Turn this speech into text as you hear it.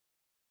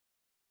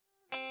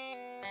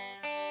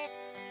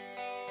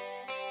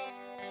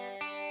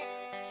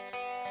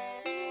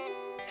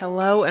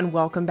Hello and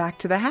welcome back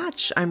to The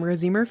Hatch. I'm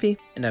Rosie Murphy.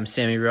 And I'm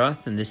Sammy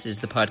Roth, and this is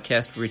the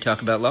podcast where we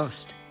talk about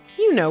Lost.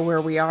 You know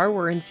where we are.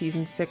 We're in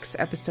Season 6,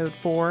 Episode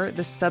 4,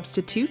 The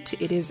Substitute.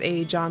 It is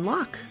a John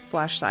Locke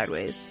Flash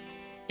Sideways.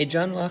 A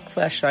John Locke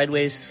Flash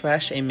Sideways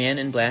 / a Man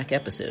in Black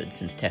episode,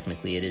 since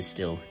technically it is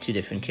still two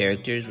different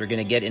characters. We're going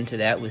to get into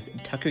that with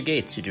Tucker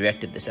Gates, who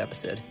directed this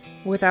episode.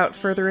 Without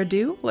further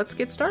ado, let's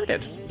get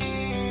started.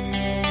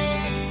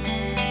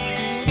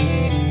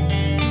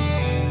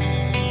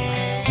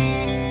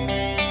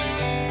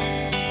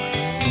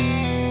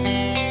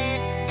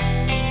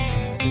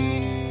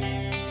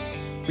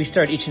 We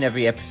start each and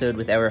every episode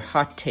with our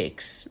hot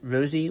takes.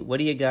 Rosie, what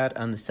do you got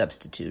on The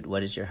Substitute?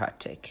 What is your hot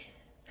take?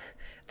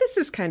 This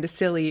is kind of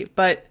silly,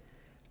 but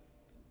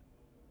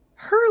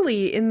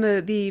Hurley in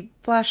the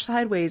Flash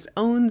Sideways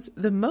owns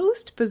the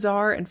most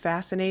bizarre and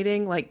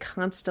fascinating,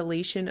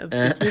 constellation of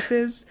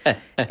businesses.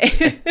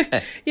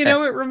 You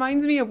know, it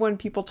reminds me of when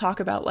people talk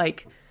about,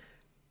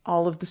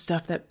 all of the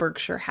stuff that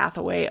Berkshire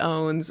Hathaway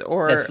owns,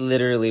 or... That's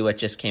literally what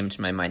just came to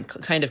my mind,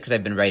 kind of because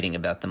I've been writing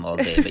about them all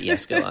day, but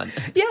yes, go on.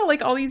 Yeah,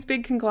 all these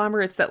big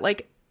conglomerates that,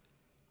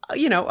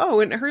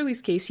 in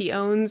Hurley's case, he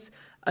owns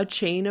a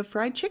chain of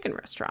fried chicken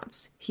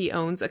restaurants. He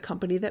owns a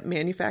company that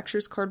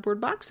manufactures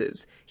cardboard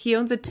boxes. He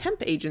owns a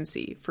temp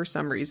agency for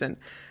some reason.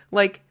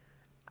 Why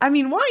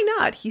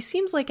not? He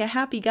seems like a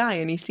happy guy,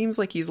 and he seems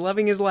like he's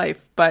loving his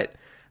life, but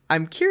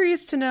I'm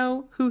curious to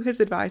know who his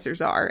advisors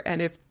are, and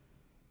if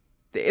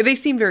they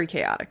seem very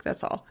chaotic,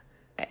 that's all.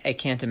 I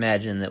can't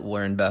imagine that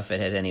Warren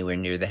Buffett has anywhere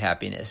near the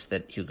happiness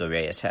that Hugo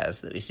Reyes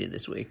has that we see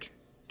this week.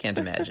 Can't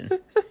imagine.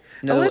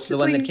 No, the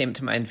one that came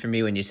to mind for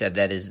me when you said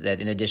that is that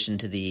in addition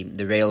to the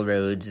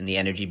railroads and the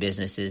energy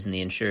businesses and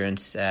the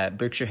insurance,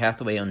 Berkshire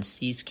Hathaway owns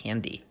See's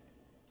Candy.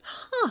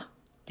 Huh.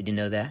 Did you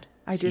know that?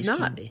 I did not.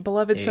 Candy.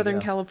 Beloved Southern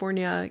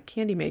California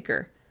candy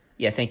maker.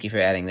 Yeah, thank you for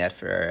adding that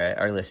for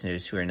our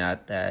listeners who are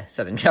not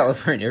Southern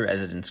California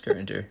residents,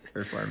 current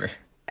or former.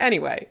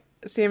 Anyway,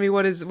 Sammy,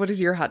 what is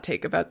your hot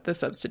take about The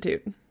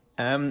Substitute?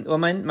 Well,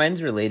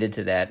 mine's related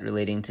to that,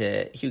 relating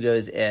to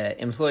Hugo's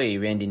employee,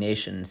 Randy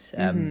Nations.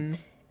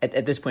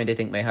 At this point, I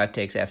think my hot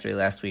takes after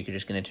last week are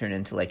just going to turn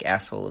into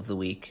asshole of the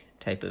week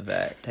type of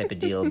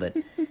deal. But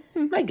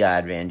my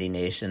God, Randy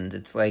Nations,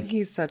 it's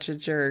he's such a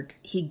jerk.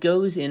 He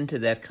goes into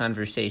that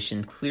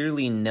conversation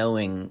clearly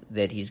knowing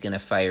that he's going to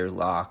fire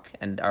Locke,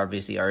 and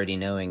obviously already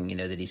knowing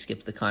that he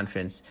skipped the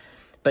conference.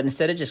 But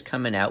instead of just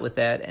coming out with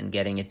that and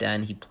getting it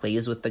done, he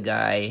plays with the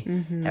guy.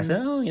 Asks,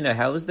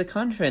 how was the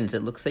conference?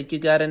 It looks like you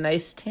got a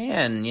nice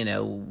tan.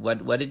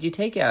 What did you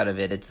take out of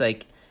it? It's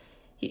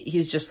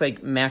he's just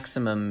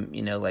maximum,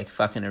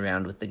 fucking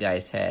around with the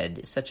guy's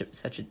head. Such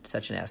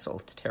an asshole.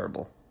 It's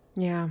terrible.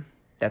 Yeah.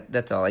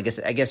 That's all. I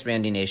guess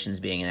Randy Nations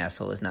being an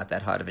asshole is not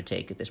that hot of a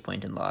take at this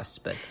point in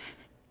Lost, but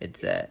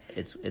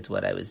it's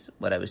what I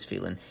was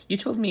feeling. You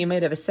told me you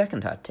might have a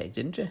second hot take,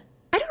 didn't you?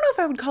 I don't know if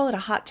I would call it a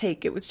hot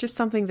take. It was just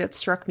something that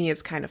struck me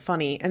as kind of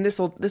funny. And this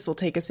will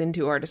take us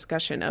into our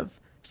discussion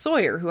of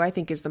Sawyer, who I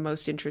think is the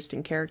most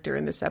interesting character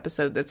in this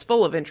episode that's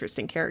full of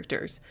interesting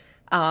characters.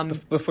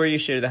 Before you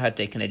share the hot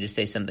take, can I just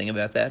say something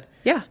about that?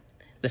 Yeah.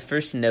 The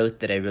first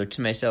note that I wrote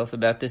to myself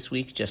about this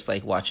week, just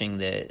watching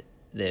the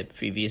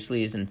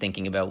previouslys and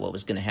thinking about what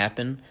was going to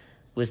happen,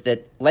 was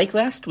that, like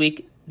last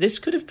week, this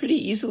could have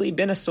pretty easily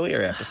been a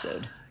Sawyer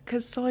episode.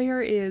 Because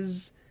Sawyer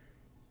is...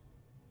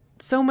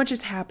 So much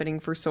is happening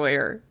for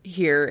Sawyer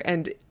here,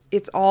 and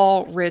it's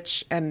all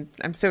rich, and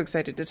I'm so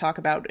excited to talk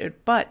about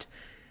it. But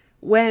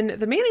when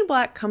the Man in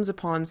Black comes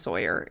upon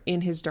Sawyer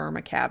in his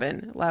Dharma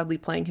cabin, loudly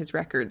playing his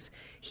records,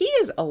 he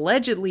is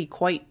allegedly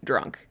quite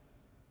drunk.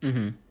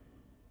 Mm-hmm.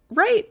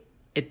 Right?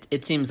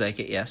 It seems like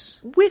it, yes.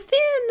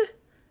 Within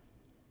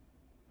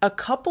a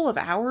couple of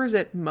hours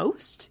at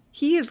most,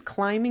 he is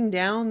climbing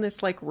down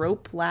this,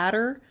 rope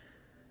ladder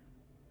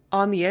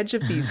on the edge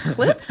of these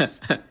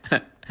cliffs.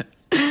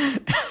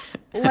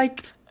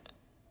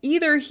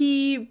 Either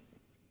he,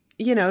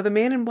 the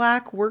Man in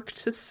Black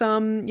worked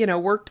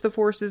the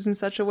forces in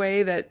such a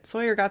way that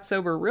Sawyer got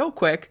sober real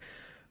quick,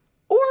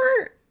 or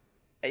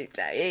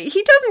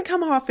he doesn't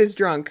come off as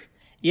drunk.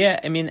 Yeah,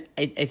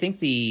 I think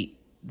the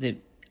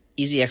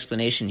easy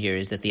explanation here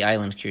is that the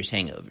island cures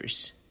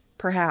hangovers.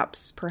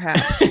 Perhaps.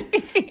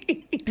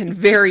 And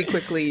very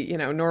quickly,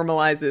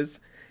 normalizes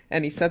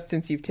any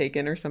substance you've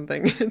taken or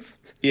something.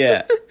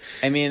 Yeah.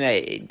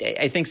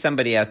 I think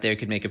somebody out there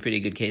could make a pretty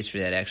good case for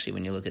that, actually,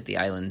 when you look at the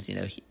islands,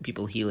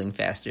 people healing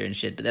faster and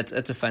shit. But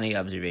that's a funny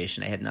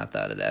observation. I had not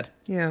thought of that.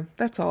 Yeah,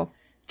 that's all.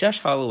 Josh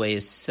Holloway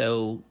is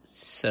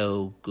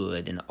so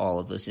good in all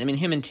of those.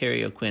 Him and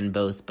Terry O'Quinn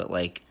both, but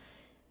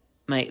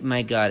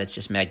my God, it's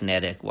just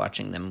magnetic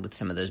watching them with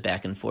some of those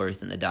back and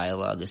forth, and the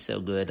dialogue is so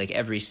good.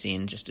 Every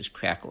scene just is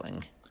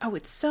crackling. Oh,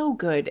 it's so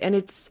good. And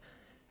it's...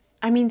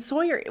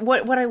 Sawyer,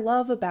 what I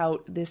love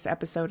about this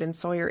episode and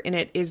Sawyer in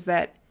it is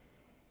that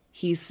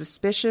he's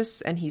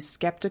suspicious and he's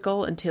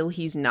skeptical until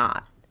he's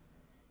not.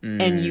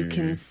 And you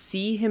can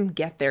see him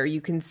get there.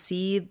 You can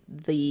see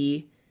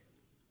the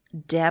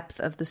depth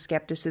of the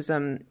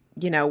skepticism,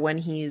 when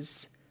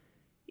he's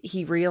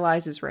He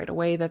realizes right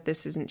away that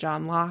this isn't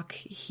John Locke.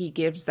 He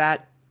gives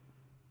that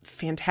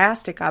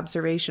fantastic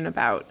observation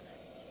about,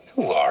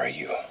 who are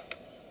you?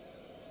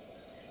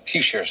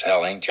 You sure as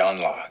hell ain't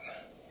John Locke.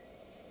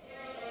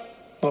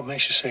 What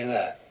makes you say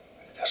that?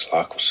 Because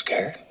Locke was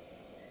scared.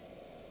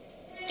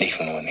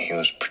 Even when he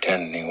was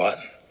pretending he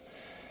wasn't.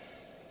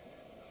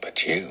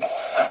 But you,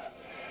 huh?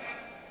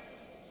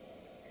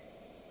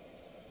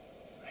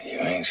 You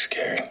ain't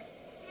scared.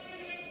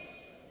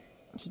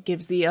 He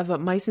gives the of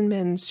mice and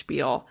men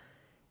spiel.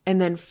 And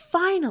then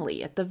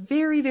finally, at the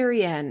very,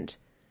 very end,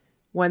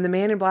 when the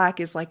man in black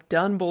is like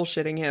done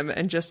bullshitting him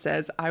and just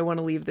says, I want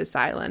to leave this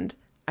island.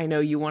 I know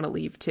you want to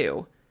leave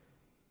too.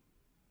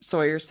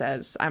 Sawyer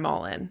says, I'm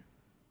all in.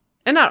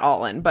 And not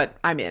all in, but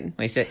I'm in.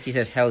 Well, he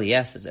says hell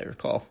yes, as I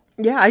recall.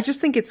 Yeah, I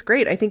just think it's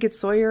great. I think it's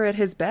Sawyer at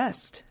his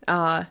best.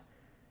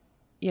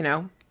 You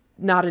know,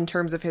 not in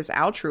terms of his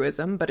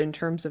altruism, but in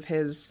terms of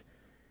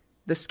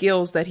the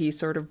skills that he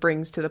sort of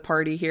brings to the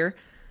party here.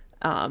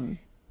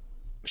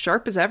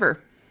 Sharp as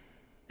ever.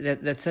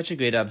 That's such a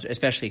great observation,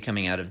 especially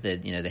coming out of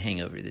the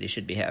hangover that he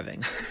should be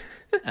having.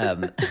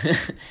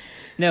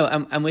 No,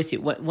 I'm with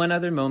you. One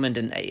other moment,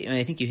 and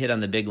I think you hit on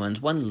the big ones.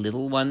 One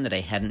little one that I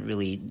hadn't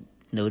really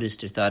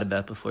noticed or thought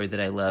about before that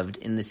I loved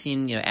in the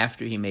scene,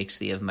 after he makes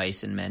the of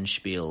mice and men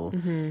spiel,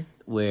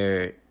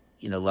 where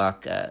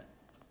Locke,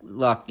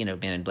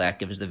 Man in Black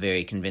gives the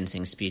very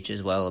convincing speech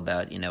as well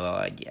about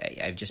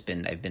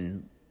I've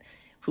been.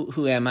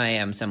 Who am I?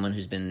 I'm someone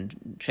who's been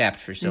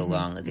trapped for so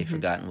long that they've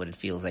forgotten what it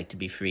feels like to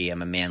be free.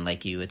 I'm a man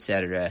like you,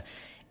 etc.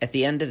 At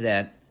the end of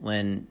that,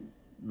 when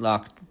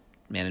Locke,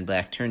 Man in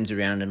Black, turns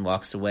around and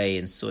walks away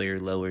and Sawyer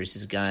lowers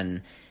his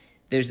gun,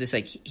 there's this,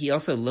 he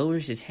also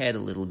lowers his head a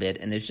little bit,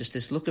 and there's just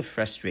this look of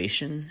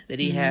frustration that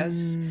he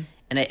has.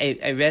 And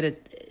I read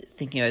it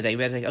thinking,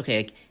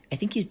 okay, I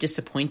think he's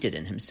disappointed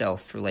in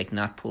himself for,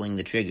 not pulling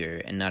the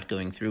trigger and not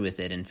going through with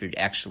it, and for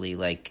actually,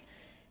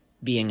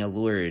 being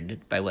allured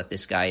by what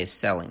this guy is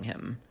selling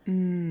him.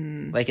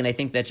 And I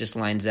think that just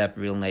lines up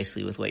real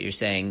nicely with what you're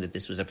saying, that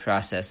this was a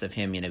process of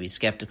him, he's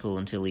skeptical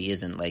until he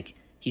isn't.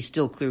 He's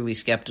still clearly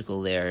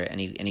skeptical there,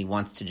 and he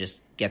wants to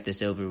just get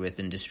this over with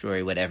and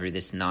destroy whatever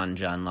this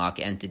non-John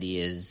Locke entity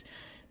is,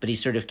 but he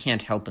sort of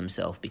can't help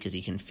himself because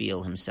he can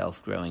feel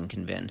himself growing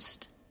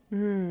convinced.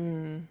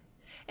 And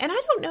I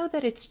don't know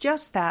that it's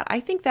just that. I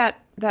think that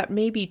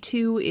maybe,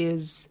 too,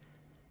 is...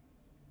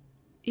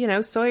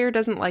 Sawyer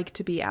doesn't like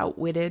to be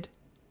outwitted,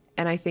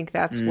 and I think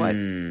that's what,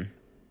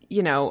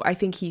 I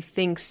think he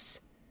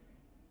thinks,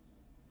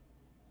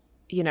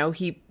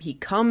 he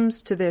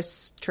comes to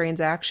this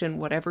transaction,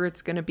 whatever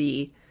it's going to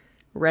be,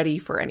 ready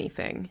for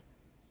anything,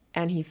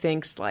 and he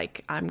thinks,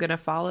 I'm going to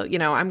follow,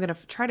 I'm going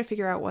to try to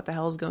figure out what the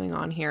hell's going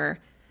on here,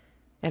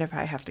 and if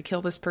I have to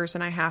kill this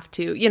person, I have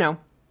to,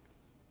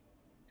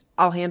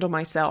 I'll handle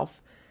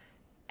myself,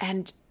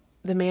 and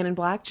the Man in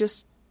Black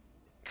just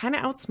kind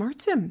of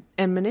outsmarts him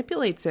and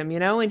manipulates him,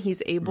 and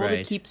he's able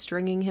to keep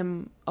stringing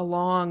him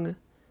along.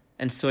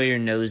 And Sawyer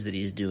knows that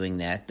he's doing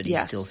that, but he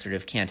still sort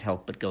of can't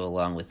help but go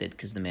along with it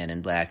because the Man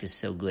in Black is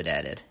so good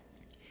at it.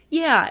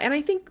 Yeah, and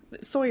I think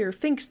Sawyer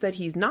thinks that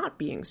he's not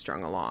being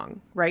strung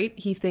along, right?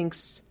 He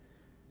thinks,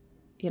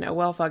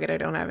 well, fuck it, I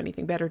don't have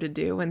anything better to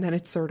do. And then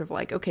it's sort of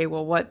okay,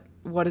 well, what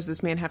does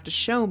this man have to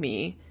show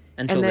me?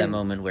 Until that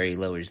moment where he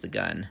lowers the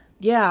gun.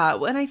 Yeah,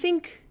 and I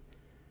think...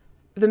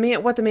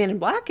 what the Man in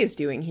Black is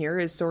doing here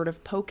is sort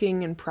of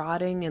poking and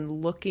prodding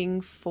and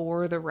looking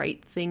for the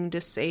right thing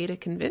to say to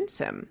convince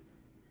him.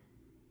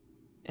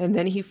 And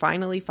then he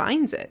finally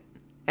finds it.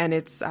 And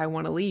it's, I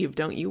want to leave,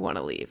 don't you want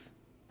to leave?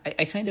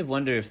 I kind of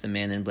wonder if the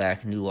Man in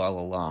Black knew all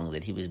along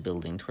that he was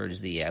building towards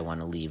the I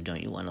want to leave,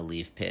 don't you want to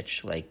leave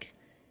pitch.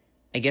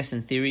 I guess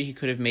in theory he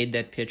could have made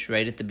that pitch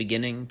right at the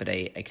beginning, but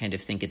I kind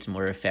of think it's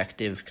more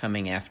effective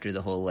coming after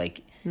the whole,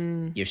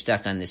 you're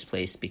stuck on this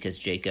place because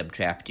Jacob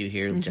trapped you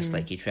here, just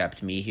like he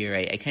trapped me here.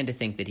 I kind of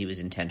think that he was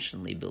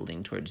intentionally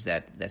building towards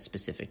that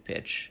specific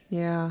pitch.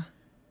 Yeah.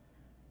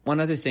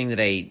 One other thing that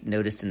I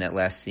noticed in that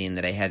last scene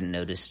that I hadn't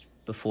noticed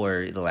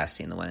before the last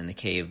scene, the one in the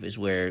cave, is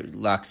where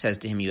Locke says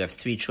to him, you have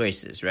three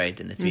choices, right?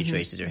 And the three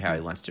choices are how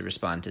he wants to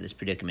respond to this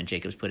predicament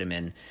Jacob's put him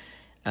in.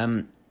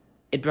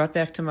 It brought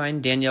back to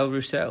mind Danielle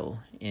Rousseau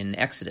in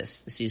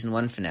Exodus, the season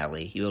 1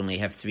 finale. You only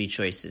have three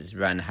choices: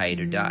 run,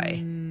 hide, or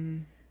die,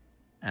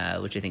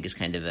 which I think is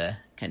kind of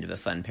a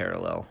fun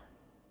parallel.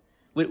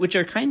 Which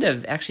are kind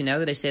of, actually, now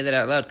that I say that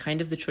out loud, kind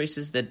of the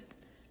choices that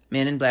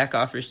Man in Black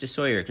offers to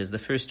Sawyer. Because the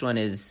first one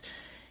is,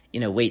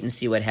 wait and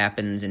see what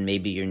happens, and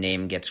maybe your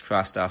name gets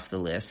crossed off the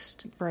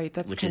list. Right,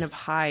 that's kind of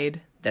hide.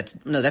 That's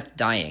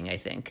dying, I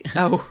think.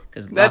 Oh,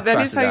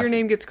 that is how your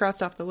name gets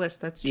crossed off the list.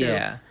 That's true.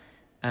 Yeah.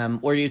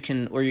 Or you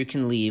can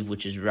leave,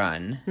 which is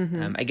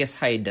run. I guess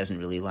hide doesn't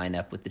really line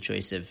up with the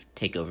choice of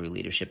take over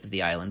leadership of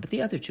the island, but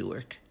the other two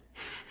work.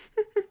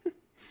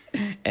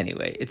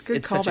 Anyway, it's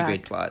such a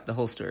great plot. The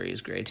whole story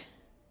is great.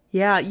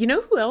 Yeah,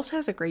 who else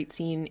has a great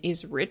scene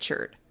is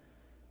Richard.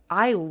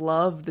 I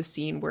love the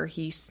scene where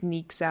he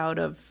sneaks out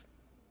of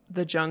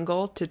the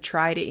jungle to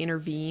try to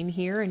intervene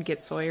here and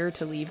get Sawyer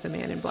to leave the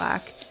Man in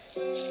Black.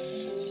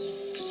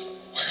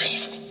 Where Where is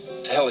he?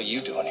 What the hell are you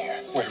doing here?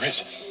 Where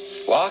is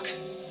he? Locke?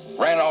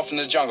 Ran off in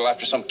the jungle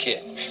after some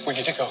kid. We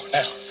need to go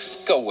now.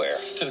 Go where?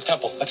 To the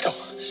temple. Let's go.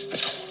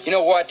 Let's go. You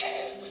know what?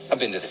 I've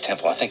been to the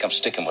temple. I think I'm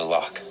sticking with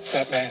Locke.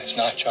 That man is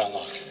not John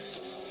Locke.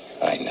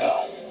 I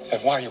know.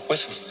 Then why are you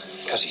with him?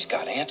 Because he's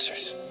got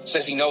answers.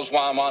 Says he knows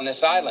why I'm on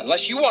this island.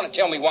 Unless you want to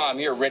tell me why I'm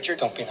here, Richard.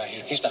 Don't be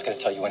naive. He's not going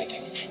to tell you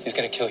anything. He's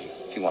going to kill you.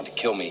 If he wanted to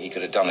kill me, he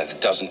could have done it a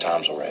dozen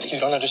times already. You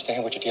don't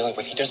understand what you're dealing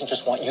with. He doesn't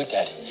just want you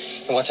dead.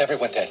 He wants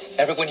everyone dead.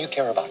 Everyone you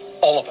care about.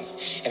 All of them.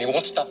 And he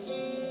won't stop.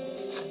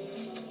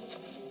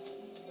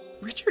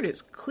 Richard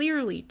is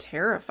clearly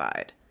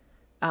terrified.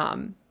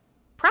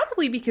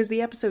 Probably because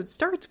the episode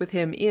starts with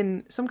him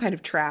in some kind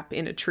of trap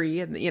in a tree,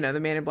 and the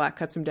man in black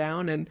cuts him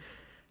down. And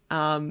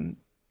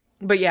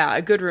but yeah,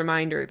 a good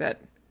reminder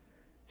that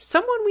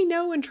someone we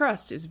know and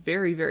trust is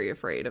very, very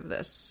afraid of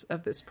this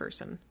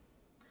person.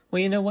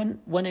 Well,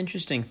 one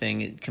interesting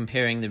thing,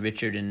 comparing the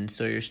Richard and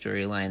Sawyer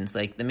storylines,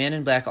 like the Man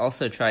in Black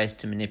also tries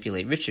to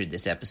manipulate Richard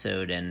this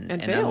episode, and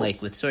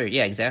unlike with Sawyer,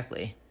 yeah,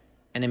 exactly.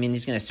 And I mean,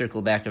 he's going to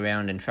circle back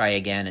around and try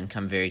again and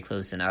come very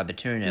close in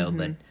Abaturno,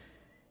 but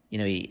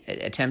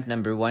attempt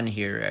number one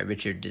here,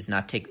 Richard does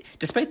not take,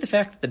 despite the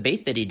fact that the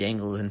bait that he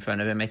dangles in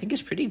front of him, I think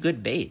is pretty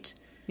good bait.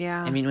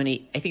 Yeah. I mean,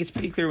 I think it's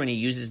pretty clear when he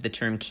uses the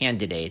term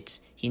candidate,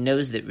 he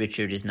knows that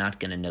Richard is not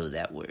going to know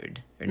that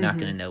word, or not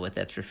going to know what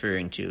that's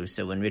referring to.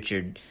 So when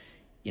Richard,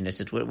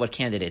 says, what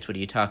candidates, what are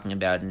you talking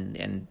about?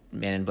 And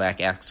Man in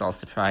Black acts all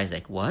surprised,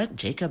 like, what?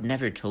 Jacob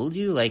never told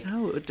you? Like,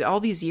 oh, all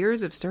these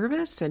years of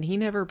service, and he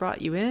never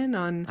brought you in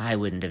on... I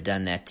wouldn't have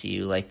done that to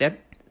you. Like, that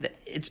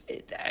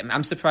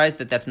I'm surprised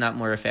that that's not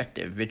more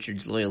effective.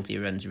 Richard's loyalty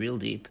runs real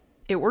deep.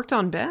 It worked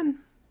on Ben.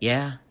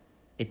 Yeah,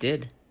 it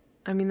did.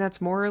 I mean, that's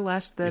more or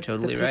less the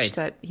pitch right.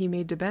 that he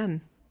made to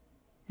Ben.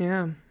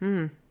 Yeah.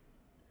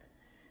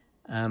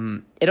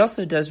 It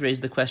also does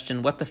raise the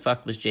question, what the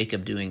fuck was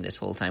Jacob doing this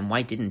whole time?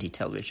 Why didn't he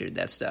tell Richard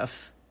that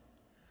stuff?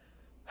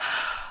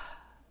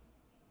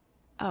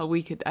 But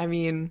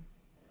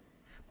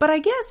I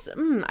guess,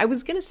 I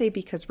was going to say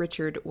because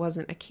Richard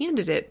wasn't a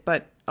candidate,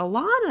 but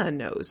Alana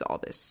knows all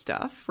this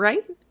stuff,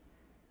 right?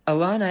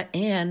 Alana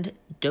and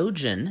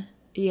Dojin.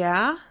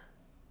 Yeah.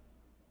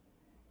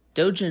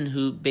 Dojin,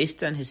 who,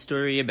 based on his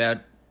story about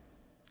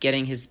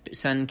getting his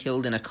son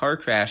killed in a car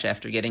crash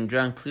after getting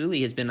drunk,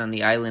 clearly has been on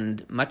the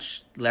island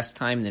much less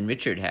time than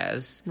Richard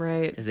has.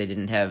 Right. Because they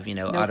didn't have,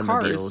 No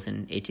automobiles cars. in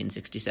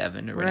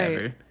 1867 or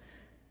whatever. Right.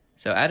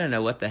 So I don't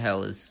know what the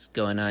hell is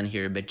going on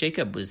here, but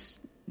Jacob was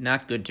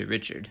not good to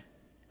Richard.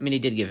 I mean, he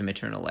did give him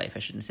eternal life. I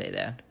shouldn't say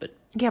that, but...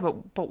 Yeah,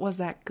 but was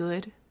that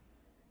good?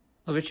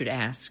 Well, Richard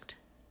asked.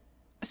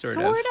 Sort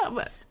of.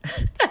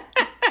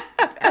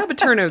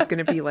 Abaturno's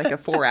going to be like a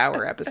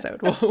 4-hour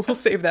episode. We'll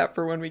save that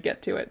for when we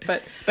get to it.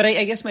 But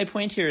I guess my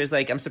point here is,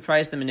 like, I'm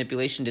surprised the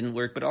manipulation didn't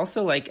work, but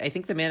also, like, I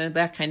think the Man in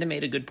Black kind of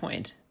made a good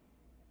point.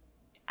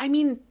 I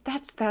mean,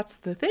 that's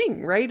the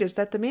thing, right? Is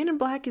that the Man in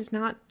Black is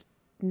not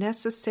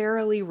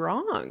necessarily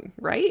wrong,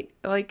 right?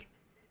 Like,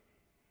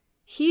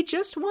 he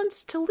just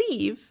wants to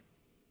leave,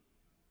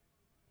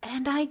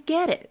 and I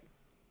get it,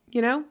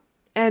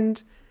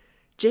 And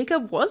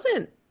Jacob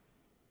wasn't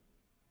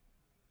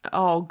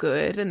all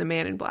good, and the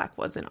Man in Black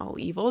wasn't all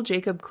evil.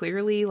 Jacob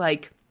clearly,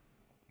 like,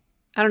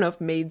 I don't know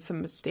if made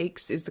some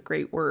mistakes is the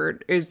great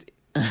word. I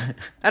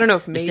don't know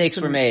if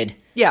mistakes were made.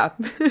 Yeah.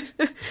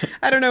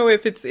 I don't know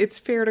if it's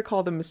fair to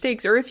call them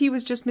mistakes, or if he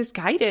was just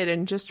misguided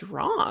and just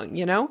wrong,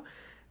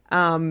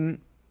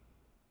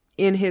 in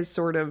his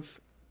sort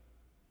of,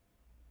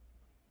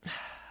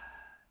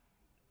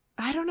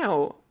 I don't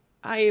know.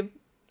 I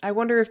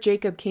wonder if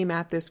Jacob came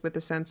at this with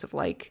a sense of,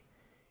 like,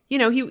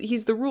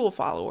 he's the rule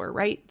follower,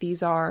 right?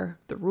 These are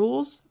the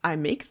rules. I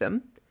make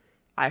them.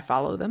 I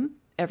follow them.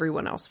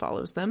 Everyone else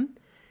follows them.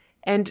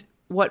 And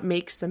what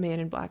makes the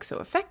Man in Black so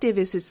effective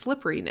is his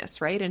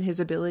slipperiness, right? And his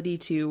ability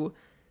to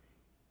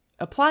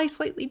apply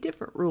slightly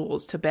different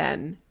rules to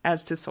Ben,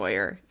 as to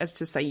Sawyer, as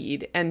to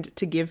Saeed, and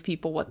to give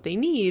people what they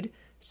need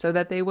so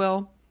that they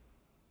will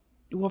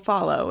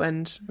follow.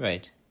 And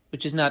right.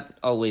 Which is not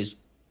always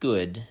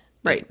good.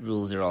 Right.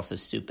 Rules are also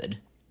stupid.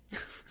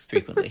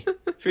 Frequently.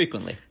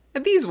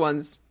 And these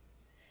ones.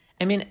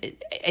 I mean,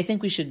 I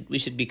think we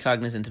should be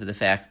cognizant of the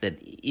fact that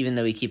even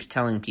though he keeps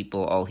telling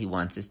people all he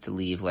wants is to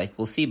leave, like,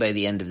 we'll see by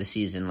the end of the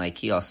season, like,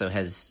 he also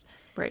has,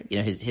 right.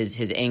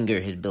 His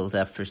anger has built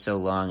up for so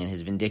long, and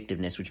his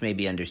vindictiveness, which may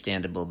be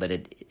understandable, but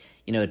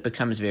it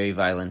becomes very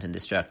violent and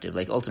destructive.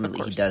 Like, ultimately,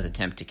 he does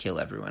attempt to kill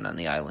everyone on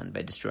the island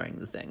by destroying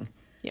the thing.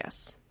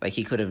 Yes. Like,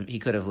 he could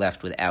have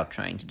left without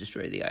trying to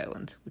destroy the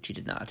island, which he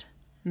did not.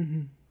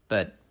 Mm-hmm.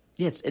 But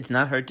yeah, it's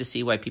not hard to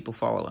see why people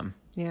follow him.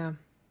 Yeah.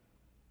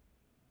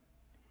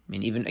 I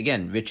mean, even,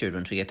 again, Richard,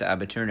 once we get to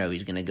Abaturno,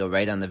 he's going to go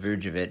right on the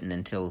verge of it, and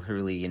until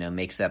Hurley,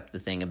 makes up the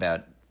thing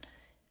about,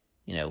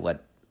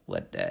 what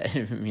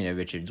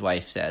Richard's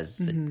wife says,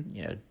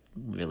 that,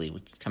 really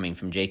was coming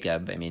from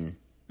Jacob. I mean,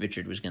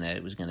 Richard was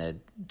gonna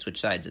switch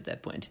sides at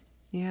that point.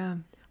 Yeah.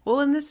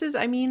 Well, and this is,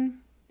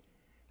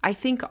 I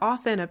think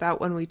often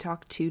about when we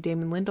talked to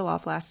Damon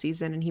Lindelof last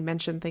season, and he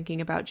mentioned thinking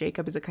about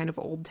Jacob as a kind of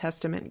Old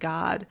Testament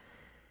God.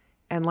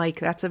 And, like,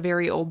 that's a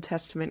very Old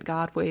Testament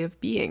God way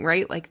of being,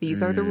 right? Like,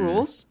 these are the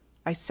rules.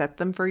 I set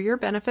them for your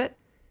benefit.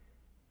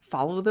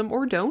 Follow them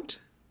or don't.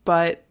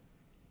 But,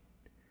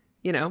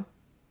 you know,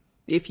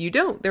 if you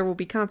don't, there will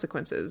be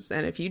consequences.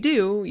 And if you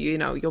do, you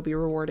know, you'll be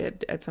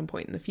rewarded at some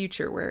point in the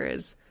future.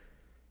 Whereas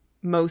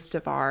most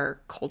of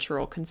our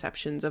cultural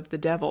conceptions of the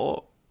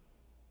devil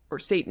or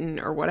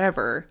Satan or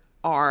whatever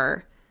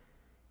are,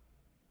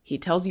 he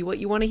tells you what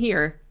you want to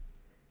hear.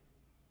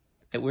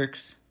 It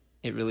works.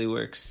 It really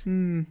works.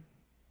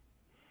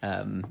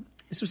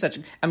 This was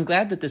I'm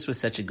glad that this was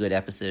such a good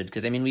episode,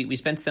 because I mean we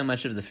spent so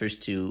much of the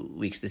first 2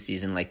 weeks this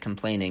season like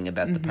complaining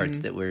about the parts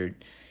that were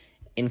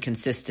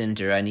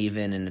inconsistent or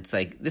uneven, and it's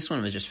like this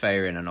one was just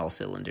firing on all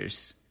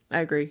cylinders. I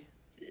agree.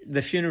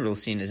 The funeral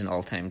scene is an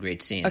all-time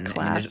great scene. A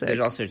classic. I mean, there's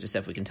all sorts of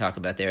stuff we can talk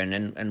about there,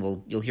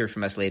 and you'll hear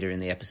from us later in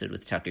the episode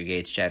with Tucker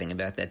Gates chatting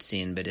about that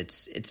scene. But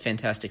it's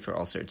fantastic for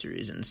all sorts of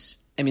reasons.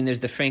 I mean, there's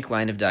the frank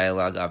line of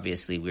dialogue,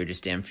 obviously,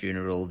 Weirdest Damn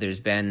Funeral. There's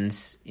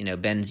Ben's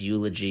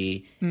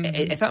eulogy.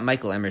 I thought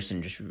Michael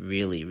Emerson just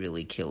really,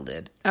 really killed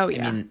it. Oh,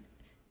 yeah. I mean,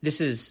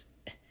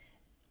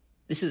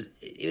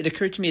 it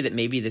occurred to me that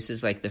maybe this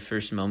is like the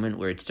first moment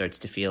where it starts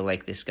to feel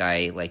like this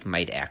guy like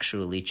might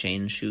actually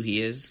change who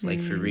he is,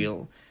 like for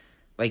real.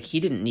 Like,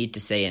 he didn't need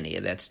to say any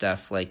of that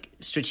stuff. Like,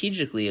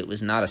 strategically, it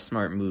was not a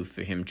smart move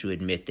for him to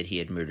admit that he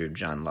had murdered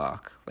John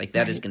Locke. Like,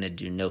 that is going to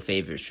do no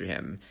favors for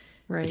him.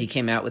 Right. But he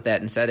came out with that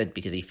and said it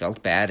because he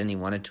felt bad and he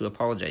wanted to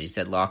apologize. He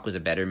said Locke was a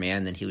better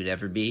man than he would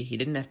ever be. He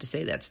didn't have to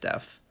say that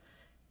stuff.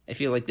 I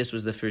feel like this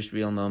was the first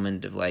real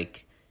moment of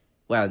like,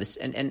 wow, this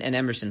and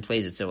Emerson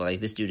plays it so well.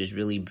 Like, this dude is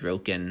really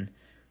broken.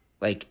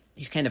 Like,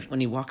 he's kind of, when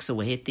he walks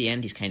away at the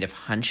end, he's kind of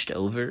hunched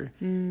over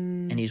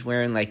and he's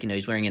wearing like,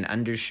 he's wearing an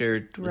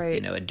undershirt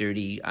with, a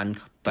dirty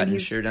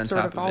unbuttoned shirt on top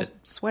of it. Sort of all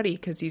sweaty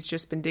because he's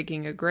just been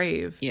digging a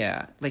grave.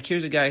 Yeah. Like,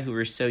 here's a guy who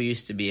we're so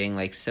used to being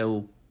like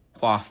so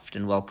coiffed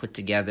and well put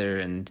together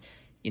and,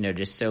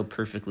 just so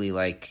perfectly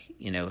like,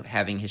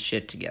 having his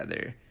shit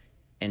together.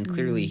 And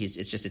clearly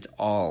it's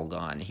all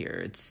gone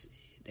here. That's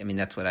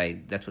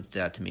what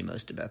stood out to me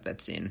most about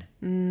that scene.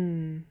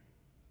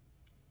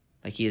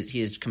 Like, he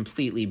is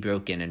completely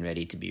broken and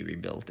ready to be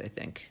rebuilt, I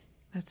think.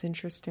 That's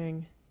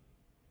interesting.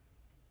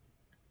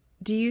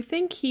 Do you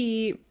think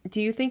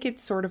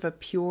it's sort of a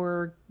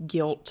pure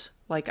guilt,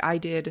 like I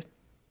did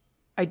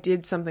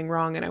something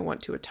wrong and I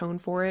want to atone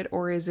for it,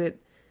 or is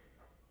it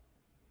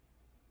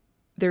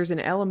there's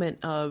an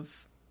element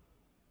of,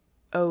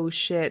 oh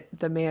shit,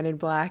 the man in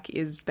black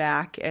is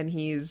back and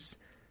he's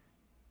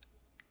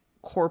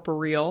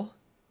corporeal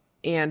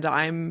and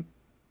I'm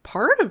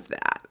part of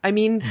that? I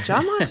mean,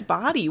 John Locke's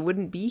body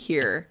wouldn't be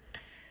here.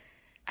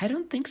 I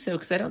don't think so,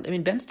 because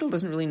Ben still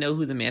doesn't really know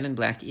who the man in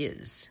black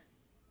is.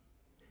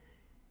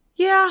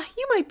 Yeah,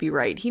 you might be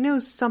right. He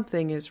knows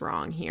something is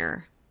wrong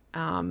here.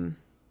 But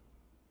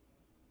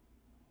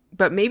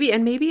maybe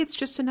it's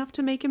just enough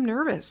to make him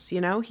nervous.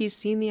 He's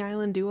seen the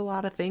island do a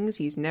lot of things.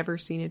 He's never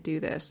seen it do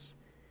this.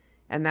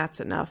 And that's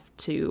enough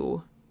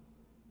to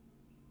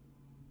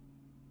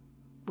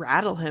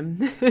rattle him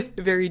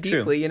very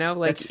deeply. True.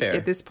 Like, that's fair.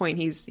 At this point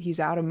he's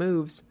out of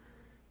moves.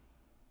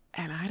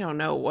 And I don't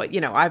know what,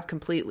 I've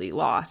completely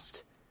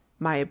lost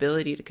my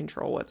ability to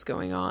control what's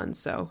going on.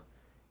 So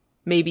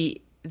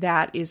maybe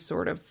that is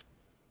sort of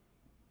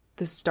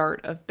the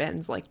start of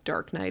Ben's like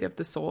dark night of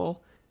the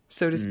soul,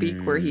 so to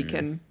speak, where he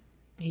can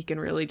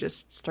really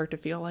just start to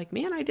feel like,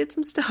 man, I did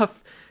some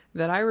stuff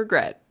that I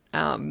regret.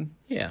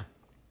 Yeah.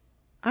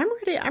 I'm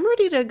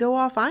ready to go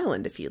off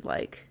island if you'd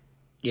like.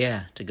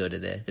 Yeah, to go to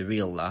the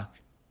real Locke.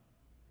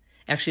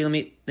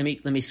 Actually,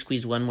 let me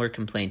squeeze one more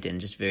complaint in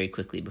just very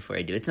quickly before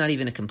I do. It's not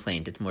even a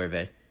complaint. It's more of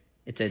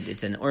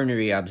it's an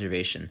ornery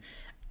observation.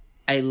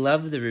 I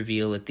love the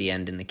reveal at the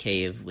end in the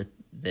cave with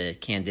the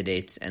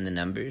candidates and the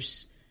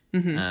numbers.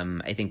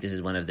 I think this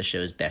is one of the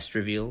show's best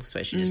reveals, so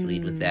I should just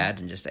lead with that.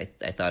 And just I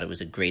thought it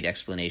was a great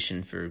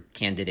explanation for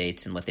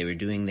candidates and what they were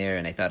doing there,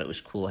 and I thought it was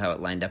cool how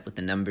it lined up with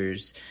the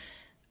numbers.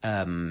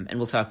 And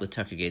we'll talk with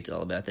Tucker Gates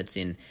all about that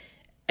scene.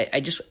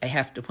 I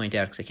have to point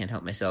out, because I can't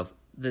help myself,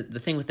 the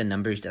thing with the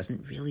numbers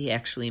doesn't really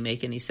actually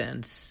make any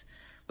sense.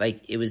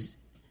 Like, it was,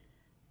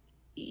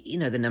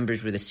 the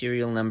numbers were the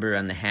serial number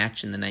on the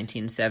hatch in the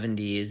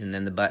 1970s, and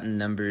then the button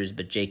numbers,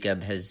 but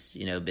Jacob has,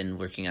 been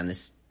working on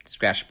this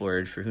scratch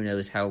board for who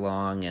knows how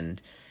long,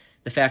 and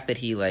the fact that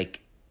he,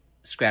 like,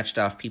 scratched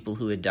off people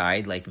who had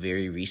died, like,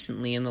 very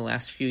recently in the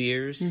last few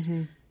years.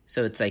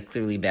 So it's, like,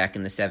 clearly back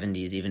in the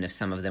 70s, even if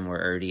some of them were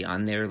already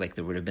on there, like,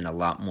 there would have been a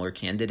lot more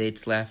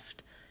candidates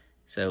left.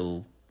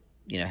 So,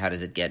 how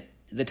does it get...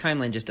 The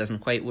timeline just doesn't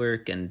quite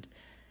work, and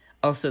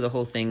also the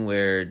whole thing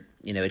where,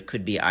 it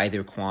could be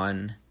either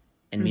Quan,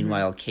 and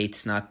meanwhile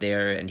Kate's not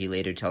there, and he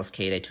later tells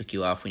Kate, I took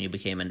you off when you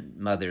became a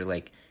mother.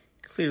 Like,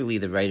 clearly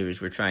the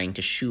writers were trying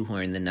to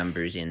shoehorn the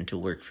numbers in to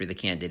work for the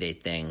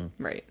candidate thing.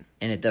 Right.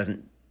 And it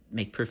doesn't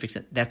make perfect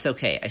sense. That's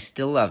okay. I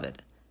still love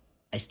it.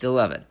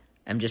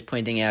 I'm just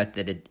pointing out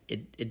that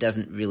it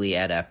doesn't really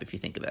add up if you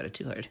think about it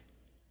too hard.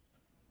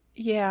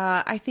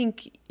 Yeah, I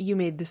think you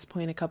made this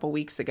point a couple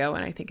weeks ago,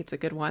 and I think it's a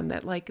good one,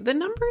 that like the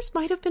numbers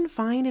might have been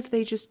fine if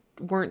they just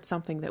weren't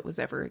something that was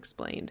ever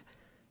explained.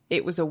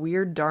 It was a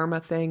weird Dharma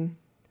thing.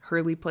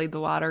 Hurley played the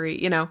lottery,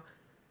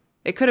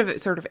 It could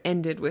have sort of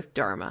ended with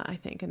Dharma, I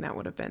think, and that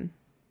would have been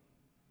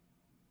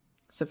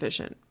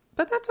sufficient.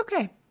 But that's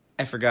okay.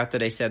 I forgot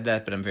that I said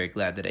that, but I'm very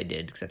glad that I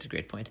did, because that's a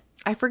great point.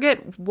 I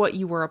forget what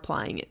you were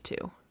applying it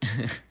to.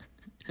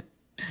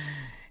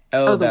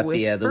 About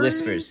whispers? the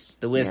whispers.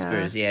 The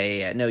whispers,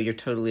 yeah. No, you're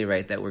totally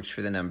right. That works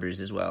for the numbers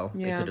as well.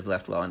 Yeah. They could have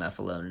left well enough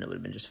alone, and it would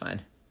have been just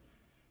fine.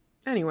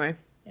 Anyway.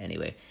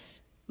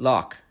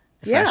 Locke.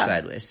 Flash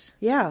sideways.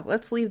 Yeah,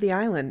 let's leave the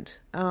island.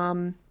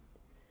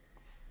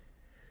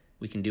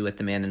 We can do what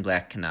the man in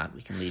black cannot.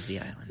 We can leave the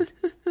island.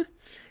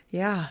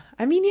 Yeah.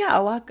 I mean, yeah,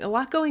 a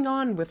lot going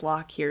on with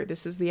Locke here.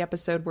 This is the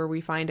episode where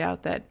we find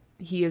out that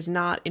he is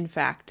not, in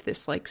fact,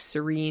 this like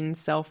serene,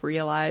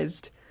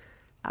 self-realized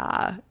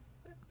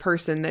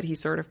person that he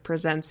sort of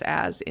presents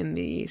as in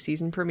the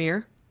season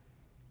premiere.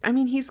 I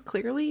mean, he's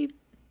clearly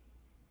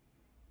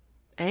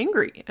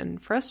angry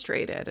and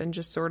frustrated and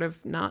just sort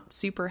of not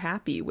super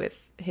happy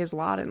with his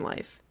lot in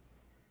life.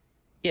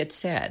 Yeah, it's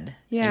sad.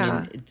 Yeah.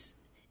 I mean,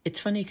 it's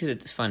funny because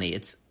it's funny.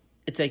 It's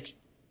like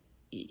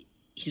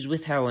he's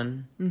with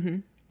Helen. Mm-hmm.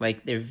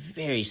 Like, they're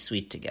very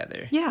sweet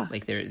together. Yeah.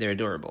 Like, they're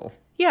adorable.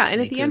 Yeah, and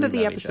at the end of the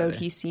clearly love each episode, other.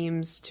 he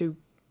seems to,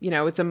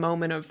 it's a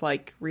moment of,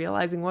 like,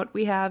 realizing what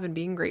we have and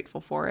being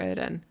grateful for it,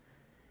 and,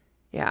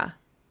 yeah.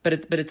 But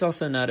it's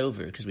also not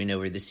over, because we know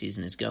where this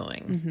season is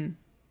going.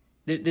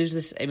 Mm-hmm. There's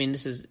this, I mean,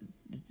 this is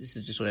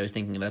just what I was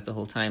thinking about the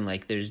whole time.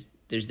 Like, there's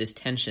this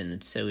tension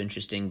that's so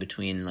interesting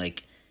between,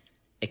 like,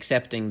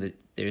 accepting that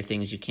there are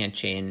things you can't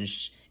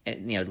change,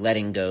 and,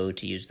 letting go,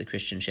 to use the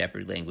Christian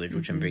Shepherd language,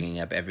 which I'm bringing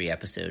up every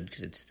episode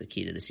because it's the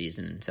key to the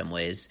season in some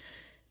ways,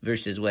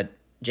 versus what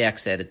Jack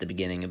said at the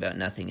beginning about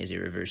nothing is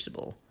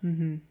irreversible.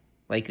 Mm-hmm.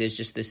 Like, there's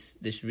just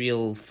this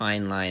real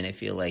fine line, I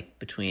feel like,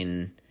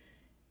 between,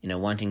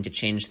 wanting to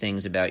change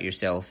things about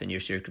yourself and your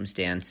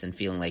circumstance and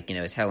feeling like,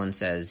 as Helen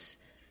says,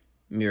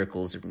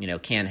 miracles,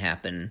 can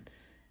happen,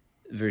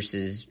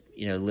 versus,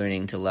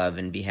 learning to love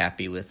and be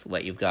happy with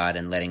what you've got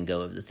and letting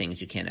go of the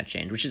things you cannot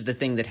change, which is the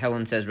thing that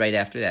Helen says right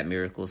after that.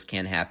 Miracles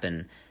can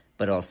happen,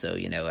 but also,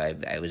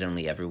 I was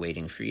only ever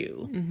waiting for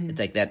you. Mm-hmm. It's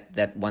like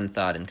that one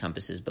thought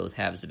encompasses both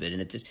halves of it.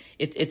 And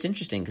it's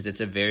interesting because it's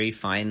a very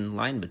fine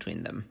line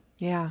between them.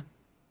 Yeah.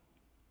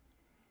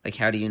 Like,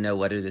 how do you know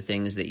what are the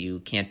things that you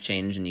can't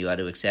change and you ought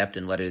to accept,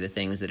 and what are the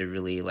things that are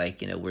really,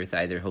 like, worth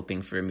either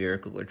hoping for a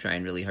miracle or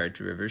trying really hard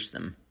to reverse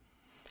them?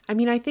 I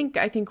mean, I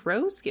think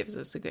Rose gives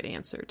us a good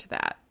answer to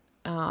that.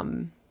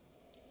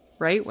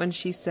 Right? When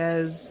she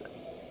says,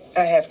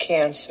 I have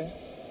cancer,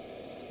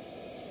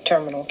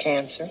 terminal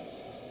cancer.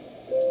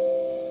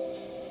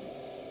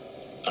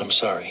 I'm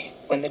sorry.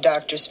 When the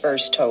doctors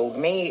first told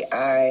me,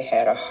 I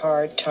had a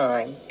hard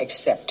time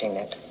accepting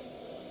it.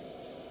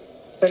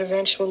 But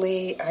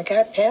eventually, I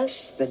got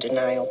past the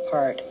denial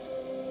part,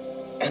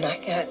 and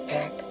I got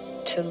back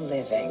to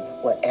living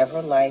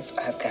whatever life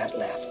I've got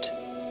left.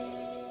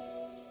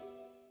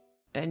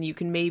 And you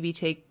can maybe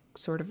take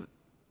sort of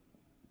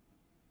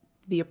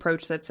the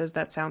approach that says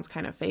that sounds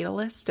kind of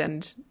fatalist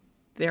and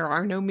there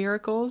are no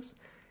miracles.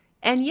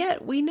 And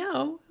yet we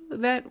know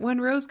that when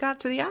Rose got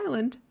to the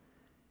island,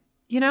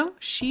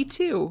 she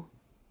too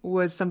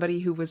was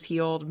somebody who was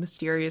healed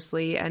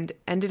mysteriously and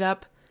ended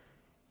up,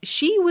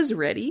 she was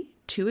ready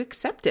to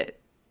accept it,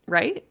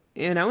 right?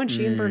 And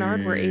she and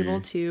Bernard were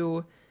able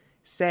to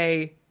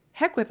say,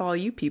 heck with all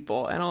you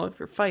people and all of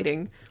your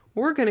fighting.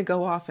 We're going to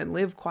go off and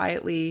live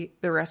quietly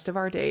the rest of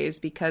our days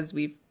because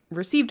we've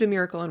received a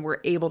miracle and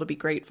we're able to be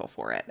grateful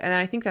for it. And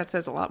I think that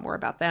says a lot more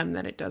about them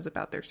than it does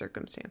about their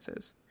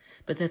circumstances.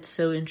 But that's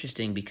so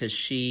interesting because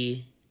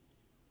I'm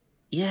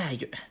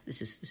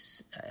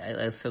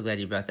so glad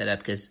you brought that up,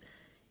 because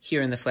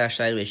here in the Flash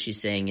Sideways, she's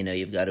saying,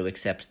 you've got to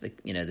accept the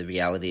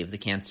reality of the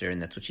cancer,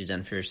 and that's what she's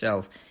done for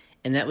herself.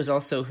 And that was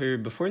also her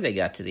before they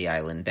got to the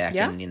island back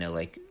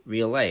in,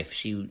 real life.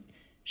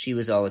 She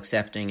was all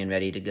accepting and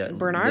ready to go.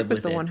 Bernard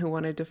was the one who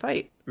wanted to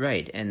fight.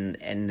 Right. And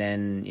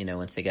then,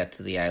 once they got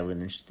to the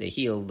island and they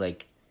healed,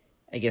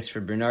 I guess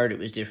for Bernard it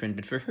was different,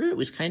 but for her it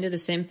was kind of the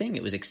same thing.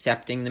 It was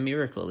accepting the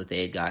miracle that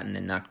they had gotten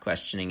and not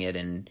questioning it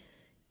and,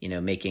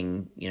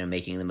 making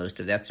the most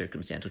of that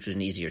circumstance, which was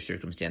an easier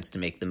circumstance to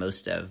make the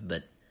most of,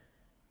 but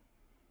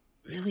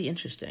really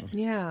interesting.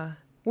 Yeah.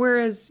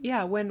 Whereas,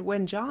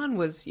 when John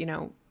was,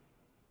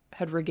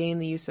 had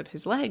regained the use of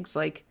his legs,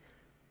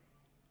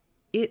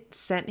 it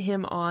sent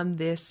him on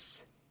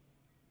this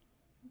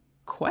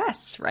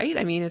quest, right?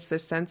 I mean, it's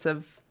this sense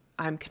of,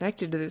 I'm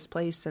connected to this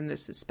place and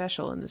this is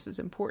special and this is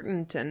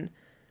important. And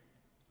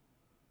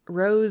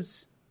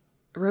Rose's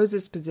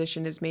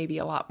position is maybe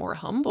a lot more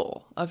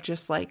humble, of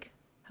just I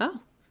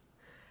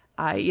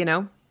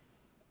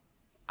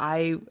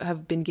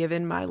have been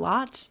given my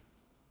lot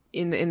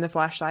in the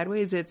Flash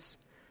Sideways.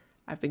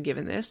 I've been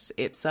given this,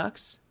 it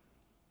sucks,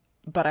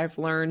 but I've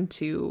learned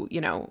to,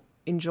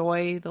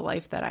 enjoy the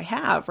life that I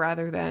have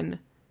rather than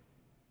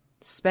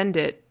spend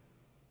it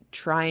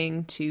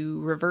trying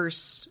to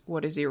reverse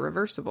what is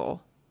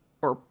irreversible,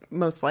 or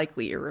most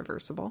likely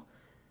irreversible.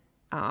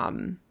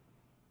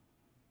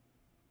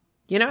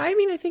 You know, I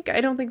mean,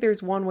 I don't think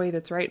there's one way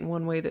that's right and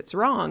one way that's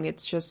wrong.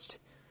 It's just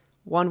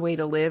one way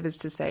to live is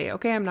to say,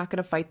 okay, I'm not going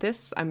to fight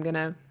this. I'm going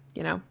to,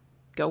 you know,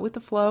 go with the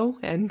flow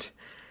and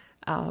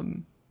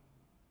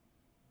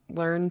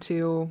learn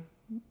to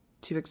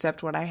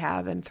accept what I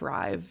have and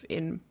thrive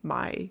in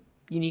my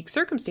unique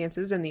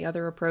circumstances. And the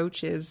other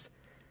approach is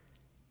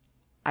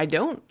I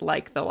don't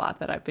like the lot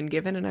that I've been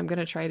given, and I'm going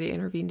to try to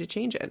intervene to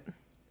change it.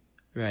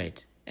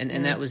 Right.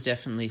 And that was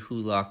definitely who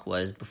Locke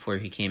was before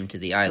he came to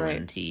the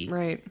island.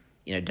 Right.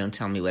 You know, don't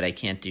tell me what I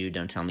can't do.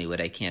 Don't tell me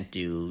what I can't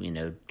do. You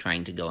know,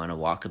 trying to go on a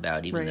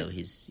walkabout, even though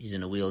he's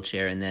in a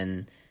wheelchair. And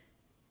then,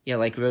 yeah,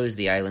 like Rose,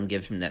 the island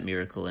gives him that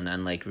miracle. And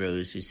unlike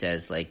Rose, who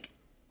says like,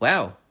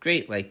 wow,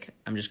 great. Like,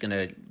 I'm just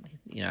going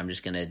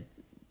to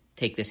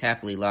take this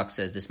happily. Locke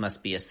says this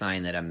must be a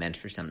sign that I'm meant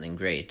for something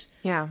great.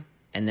 Yeah.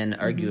 And then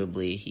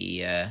arguably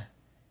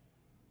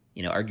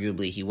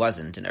arguably he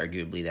wasn't. And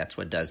arguably that's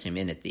what does him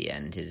in at the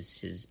end.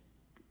 His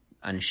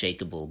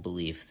unshakable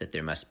belief that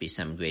there must be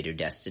some greater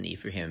destiny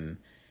for him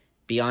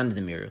beyond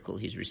the miracle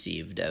he's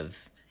received of,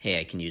 hey,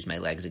 I can use my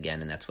legs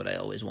again, and that's what I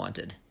always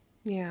wanted.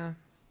 Yeah.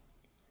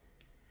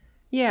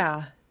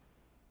 I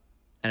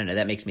don't know,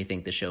 that makes me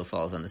think the show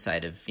falls on the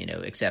side of, you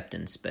know,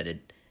 acceptance, but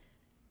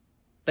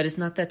it's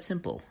not that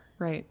simple.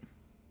 Right.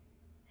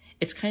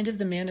 It's kind of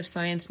the man of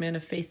science, man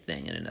of faith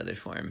thing in another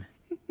form.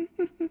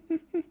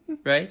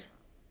 Right?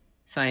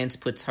 Science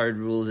puts hard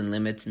rules and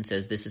limits and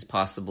says this is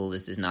possible,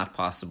 this is not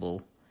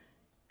possible.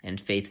 And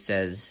faith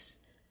says,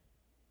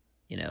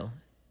 you know,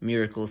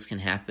 miracles can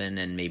happen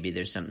and maybe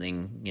there's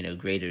something, you know,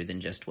 greater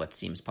than just what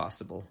seems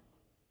possible.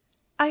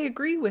 I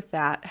agree with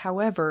that.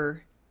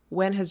 However,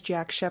 when has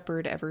Jack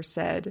Shephard ever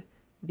said,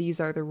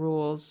 these are the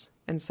rules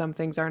and some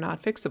things are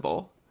not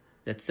fixable?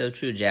 That's so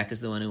true. Jack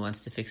is the one who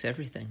wants to fix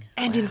everything.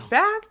 And in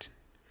fact,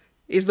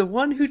 is the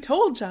one who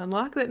told John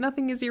Locke that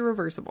nothing is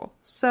irreversible.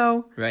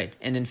 So right,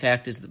 and in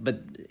fact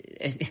but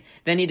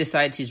then he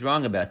decides he's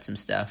wrong about some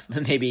stuff,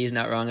 but maybe he's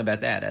not wrong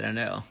about that. I don't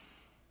know. I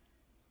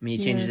mean,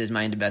 he changes his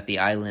mind about the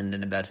island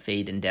and about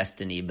fate and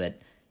destiny,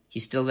 but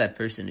he's still that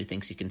person who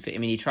thinks he can. I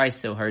mean, he tries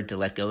so hard to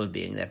let go of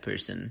being that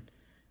person.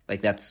 Like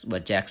that's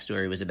what Jack's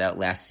story was about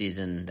last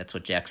season. That's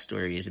what Jack's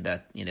story is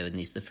about, you know, at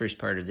least the first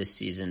part of this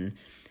season.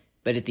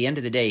 But at the end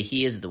of the day,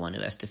 he is the one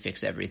who has to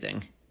fix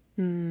everything,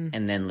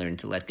 and then learn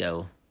to let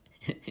go.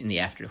 In the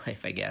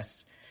afterlife, I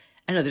guess.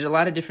 I know there's a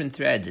lot of different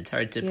threads. It's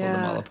hard to pull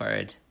them all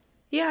apart.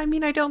 Yeah, I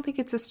mean, I don't think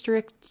it's a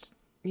strict,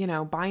 you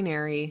know,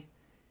 binary.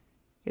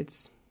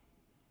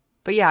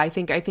 But yeah, I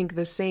think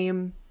the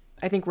same.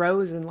 I think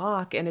Rose and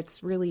Locke, and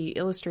it's really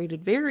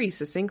illustrated very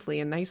succinctly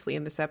and nicely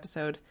in this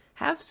episode,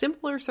 have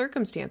similar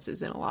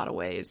circumstances in a lot of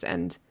ways,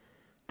 and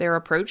their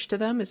approach to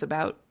them is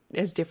about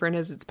as different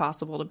as it's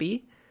possible to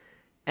be.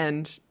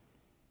 And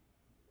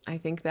I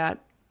think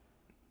that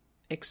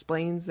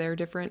explains their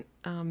different,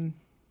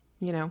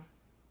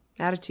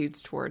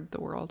 attitudes toward the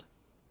world.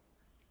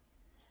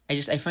 I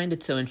find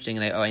it so interesting,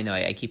 and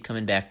I keep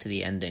coming back to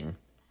the ending,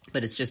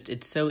 but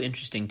it's so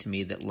interesting to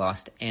me that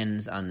Lost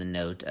ends on the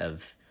note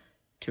of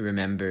to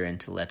remember and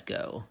to let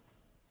go.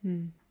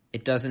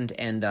 It doesn't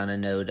end on a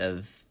note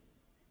of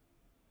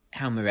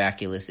how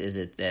miraculous is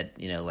it that,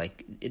 you know,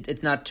 like,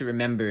 it's not to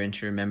remember and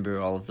to remember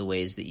all of the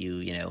ways that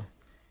you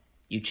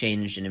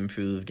changed and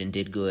improved and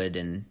did good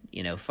and,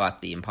 you know,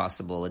 fought the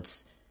impossible.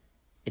 It's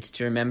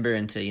to remember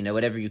and to, you know,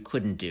 whatever you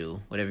couldn't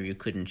do, whatever you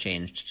couldn't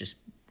change, to just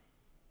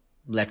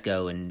let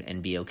go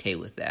and be okay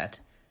with that.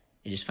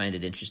 I just find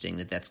it interesting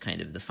that that's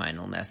kind of the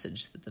final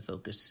message that the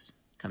focus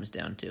comes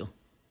down to.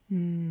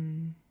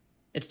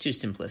 It's too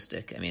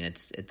simplistic. I mean,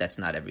 that's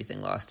not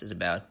everything Lost is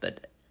about,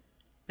 but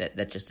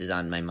that just is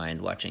on my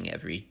mind watching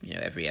every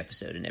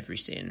episode and every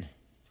scene.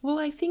 Well,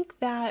 I think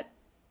that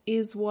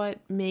is what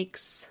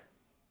makes,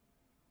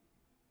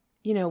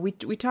 you know, we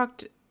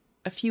talked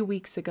a few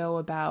weeks ago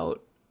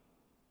about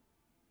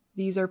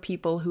these are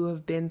people who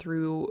have been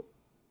through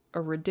a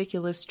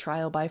ridiculous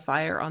trial by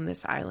fire on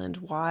this island.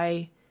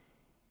 Why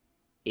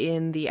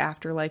in the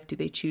afterlife do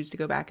they choose to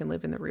go back and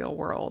live in the real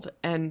world?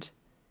 And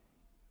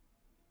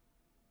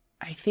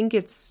I think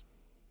it's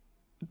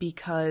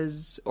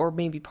because, or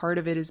maybe part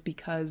of it is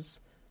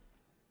because,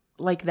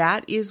 like,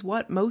 that is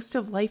what most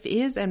of life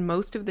is, and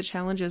most of the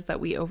challenges that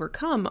we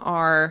overcome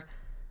are,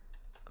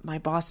 my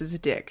boss is a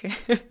dick,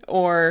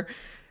 or,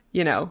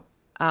 you know,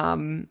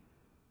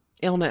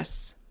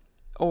 illness,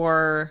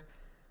 or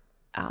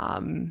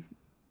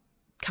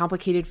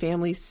complicated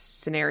family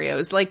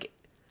scenarios. Like,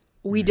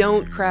 we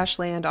don't crash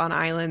land on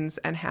islands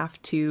and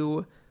have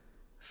to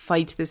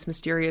fight this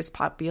mysterious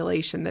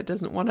population that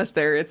doesn't want us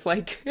there. It's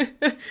like,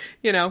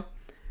 you know,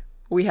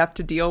 we have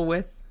to deal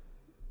with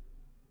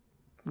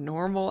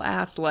normal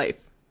ass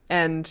life.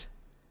 And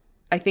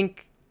I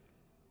think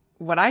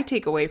what I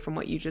take away from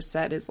what you just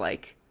said is,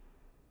 like,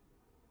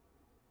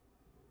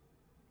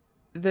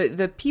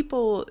 the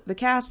people, the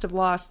cast of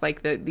Lost,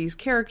 like, these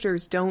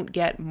characters don't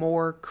get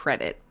more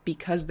credit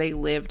because they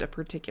lived a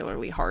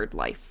particularly hard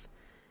life.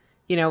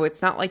 You know,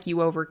 it's not like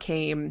you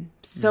overcame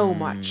so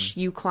much.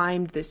 You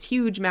climbed this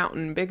huge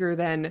mountain bigger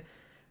than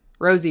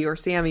Rosie or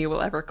Sammy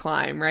will ever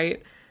climb,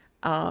 right?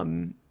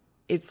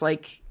 It's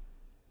like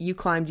you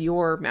climbed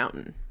your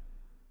mountain,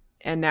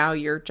 and now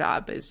your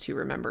job is to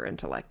remember and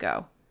to let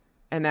go.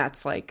 And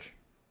that's like,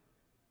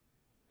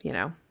 you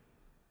know,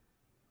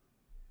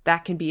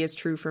 that can be as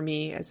true for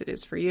me as it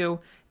is for you.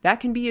 That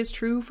can be as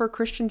true for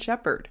Christian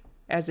Shepherd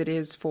as it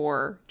is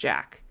for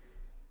Jack,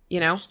 you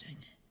know? Interesting.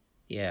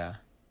 Yeah.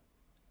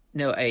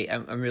 No,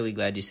 I'm really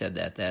glad you said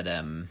that.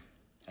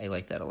 I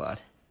like that a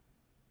lot.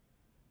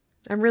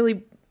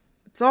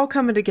 It's all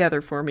coming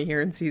together for me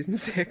here in season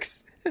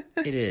 6.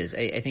 It is.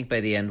 I think by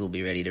the end we'll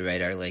be ready to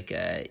write our our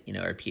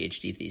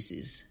PhD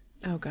theses.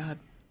 Oh God.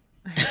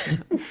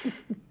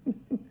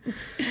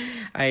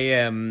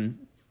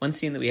 One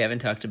scene that we haven't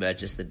talked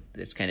about,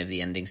 it's kind of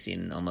the ending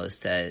scene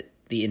almost,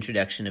 the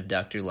introduction of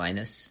Dr.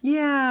 Linus.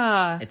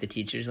 Yeah. At the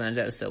teacher's lounge.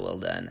 That was so well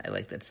done. I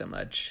like that so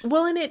much.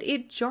 Well, and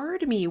it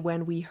jarred me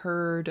when we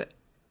heard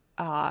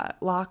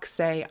Locke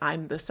say,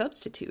 "I'm the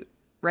substitute,"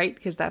 right?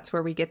 Because that's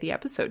where we get the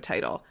episode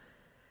title.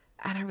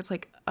 And I was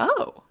like,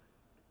 oh,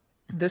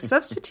 the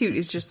substitute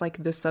is just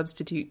like the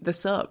substitute, the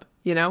sub,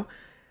 you know?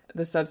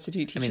 The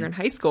substitute teacher in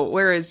high school.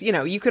 Whereas, you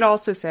know, you could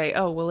also say,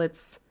 oh, well,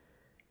 it's,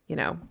 you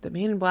know, the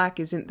man in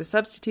black isn't the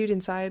substitute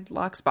inside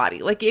Locke's body.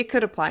 Like, it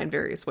could apply in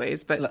various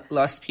ways, but...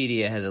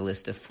 Lostpedia has a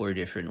list of 4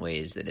 different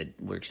ways that it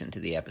works into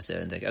the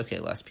episode. It's like, okay,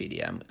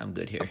 Lostpedia, I'm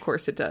good here. Of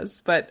course it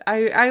does, but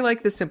I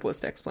like the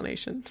simplest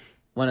explanation.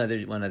 One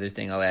other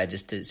thing I'll add,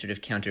 just to sort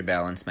of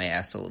counterbalance my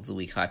asshole of the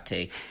week hot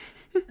take.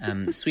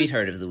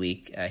 Sweetheart of the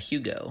week,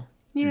 Hugo.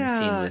 Yeah. In the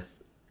scene with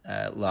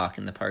Locke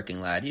in the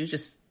parking lot. He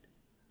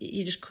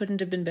just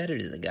couldn't have been better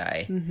to the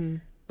guy. Mm-hmm.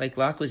 Like,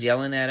 Locke was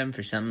yelling at him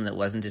for something that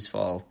wasn't his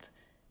fault,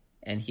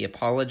 and he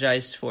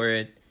apologized for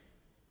it,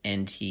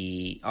 and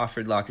he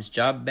offered Locke his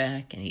job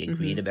back, and he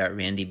agreed about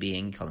Randy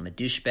he called him a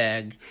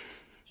douchebag.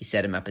 He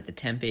set him up at the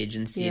temp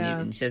agency,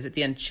 and he says at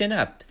the end, chin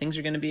up, things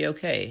are going to be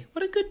okay.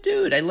 What a good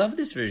dude. I love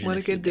this version of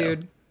Hugo. What a good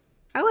dude.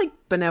 I like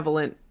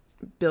benevolent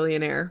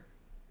billionaire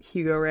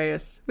Hugo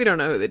Reyes. We don't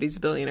know that he's a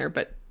billionaire,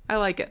 but I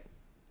like it.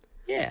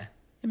 Yeah.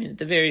 I mean, at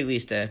the very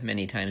least, a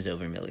many times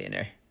over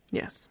millionaire.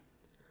 Yes.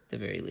 At the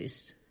very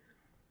least.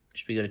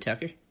 Should we go to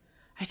Tucker?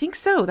 I think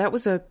so. That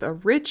was a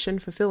rich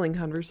and fulfilling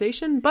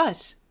conversation,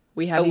 but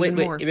we have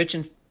more.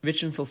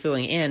 Rich and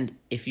fulfilling. And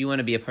if you want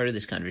to be a part of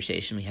this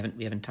conversation, we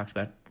haven't talked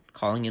about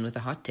calling in with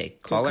a hot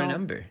take. Call our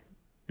number,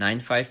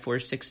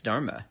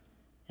 9546-DHARMA,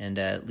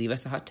 and leave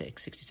us a hot take,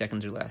 60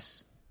 seconds or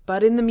less.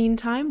 But in the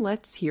meantime,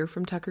 let's hear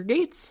from Tucker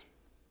Gates.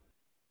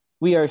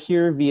 We are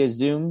here via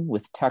Zoom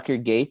with Tucker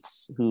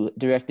Gates, who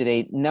directed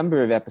a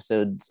number of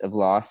episodes of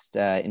Lost,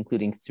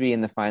 including 3 in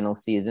the final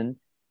season,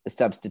 The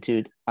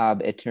Substitute,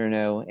 Ab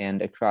Eterno,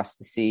 and Across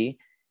the Sea.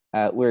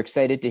 We're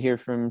excited to hear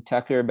from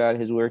Tucker about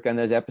his work on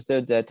those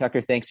episodes.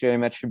 Tucker, thanks very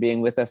much for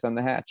being with us on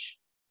The Hatch.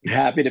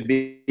 Happy to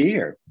be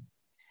here.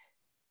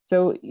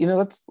 So,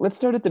 let's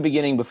start at the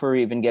beginning before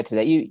we even get to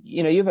that.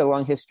 You have a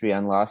long history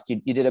on Lost.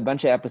 You did a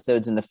bunch of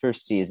episodes in the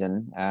first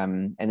season,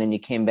 and then you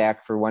came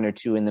back for 1 or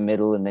 2 in the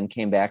middle, and then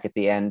came back at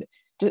the end.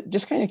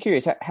 Just kind of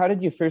curious, how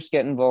did you first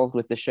get involved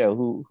with the show?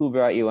 Who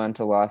brought you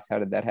onto Lost? How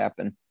did that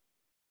happen?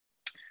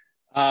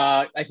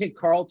 I think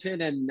Carlton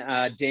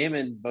and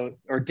Damon both,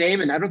 or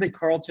Damon, I don't think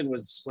Carlton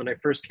was, when I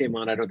first came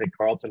on, I don't think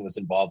Carlton was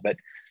involved, but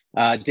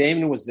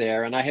Damon was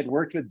there, and I had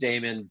worked with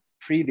Damon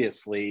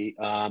previously.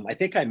 I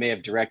think I may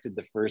have directed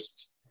the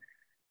first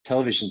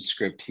television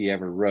script he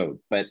ever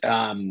wrote, but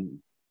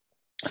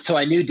so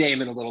I knew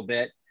Damon a little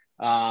bit.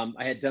 I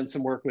had done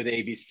some work with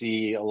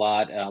ABC a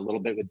little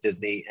bit with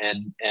Disney,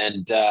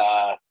 and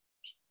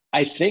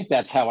I think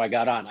that's how I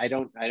got on. I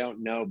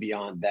don't know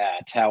beyond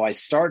that how I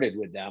started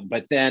with them,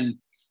 but then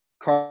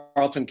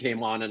Carlton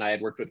came on, and I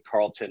had worked with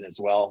Carlton as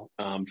well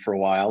for a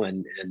while,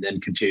 and then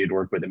continued to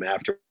work with him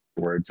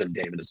afterwards, and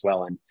Damon as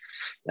well.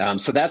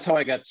 And so that's how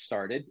I got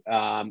started.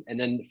 And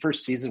then the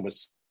first season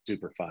was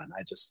super fun.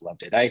 I just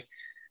loved it.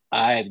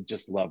 I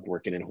just loved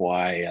working in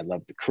Hawaii. I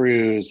loved the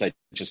cruise. I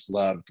just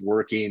loved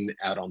working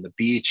out on the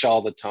beach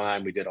all the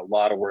time. We did a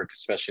lot of work,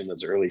 especially in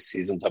those early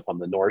seasons up on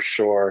the North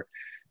Shore.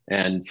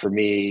 And for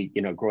me,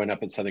 growing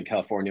up in Southern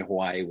California,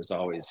 Hawaii was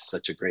always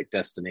such a great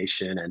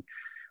destination. And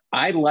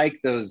I like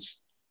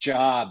those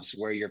jobs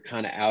where you're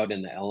kind of out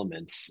in the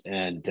elements.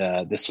 And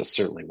this was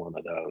certainly one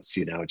of those,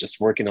 just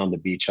working on the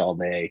beach all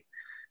day,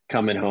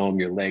 coming home,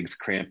 your legs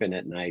cramping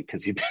at night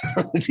because you've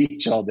been on the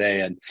beach all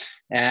day,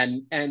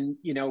 and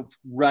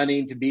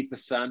running to beat the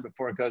sun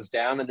before it goes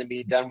down, and then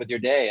be done with your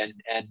day. And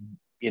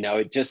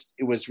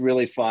it was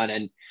really fun.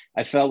 And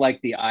I felt like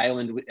the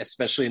island,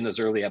 especially in those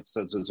early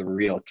episodes, was a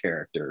real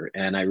character.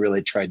 And I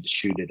really tried to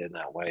shoot it in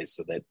that way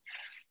so that,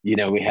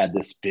 we had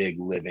this big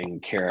living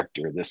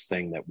character, this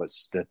thing that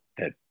was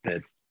that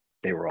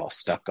they were all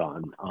stuck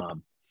on.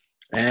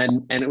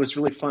 And it was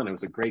really fun. It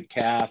was a great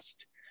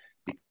cast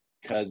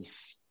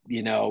because,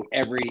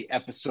 every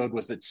episode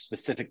was its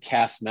specific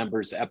cast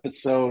member's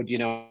episode.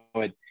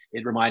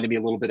 It reminded me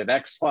a little bit of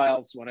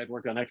X-Files when I'd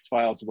worked on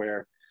X-Files,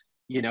 where,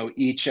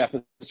 each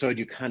episode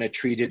you kind of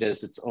treat it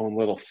as its own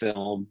little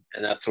film,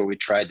 and that's what we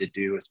tried to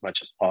do as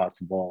much as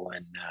possible.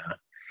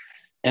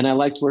 And I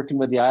liked working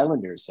with the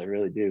Islanders. I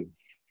really do.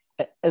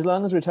 As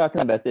long as we're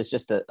talking about this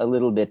just a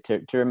little bit,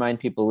 to remind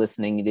people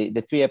listening,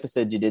 the 3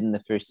 episodes you did in the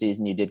first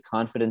season, you did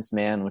Confidence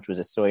Man, which was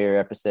a Sawyer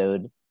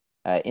episode,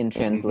 In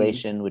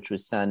Translation, which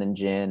was Sun and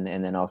Jin,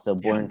 and then also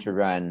Born to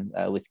Run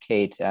with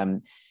Kate.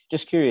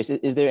 Just curious,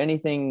 is there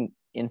anything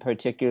in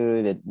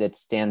particular that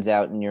stands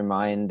out in your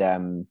mind?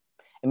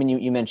 I mean,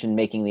 you mentioned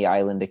making the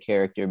island a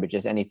character, but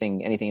just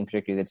anything in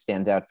particular that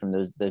stands out from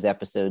those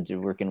episodes or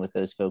working with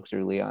those folks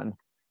early on?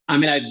 I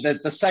mean,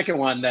 the second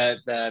one,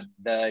 the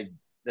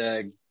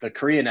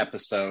Korean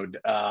episode,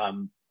 I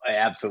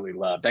absolutely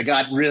loved. I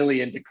got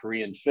really into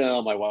Korean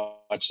film. I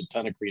watched a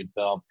ton of Korean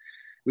film.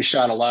 We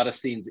shot a lot of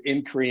scenes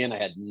in Korean. I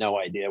had no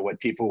idea what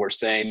people were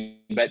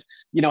saying, but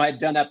I'd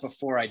done that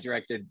before. I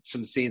directed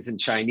some scenes in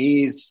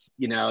Chinese,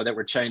 that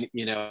were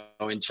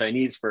in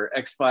Chinese for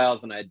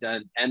X-Files, and I'd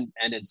done and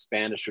in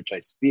Spanish, which I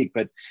speak.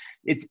 But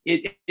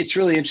it's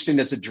really interesting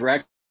as a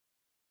director,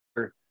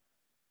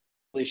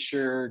 really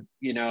sure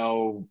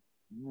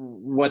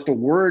what the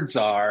words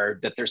are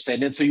that they're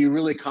saying, and so you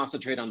really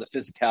concentrate on the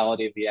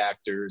physicality of the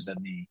actors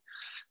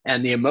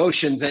and the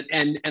emotions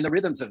and the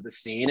rhythms of the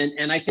scene.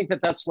 And I think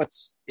that's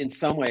what's in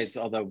some ways,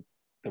 although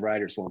the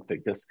writers won't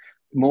think this,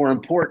 more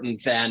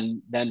important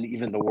than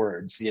even the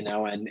words, it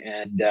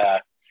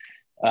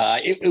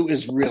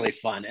was really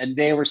fun. And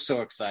they were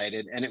so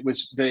excited. And it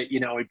was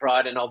we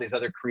brought in all these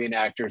other Korean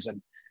actors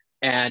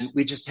and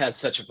we just had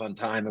such a fun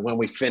time. And when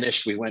we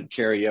finished, we went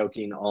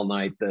karaokeing all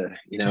night to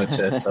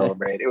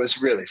celebrate. It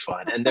was really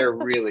fun. And they're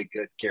really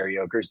good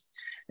karaokers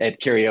at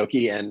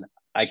karaoke. And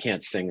I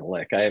can't sing a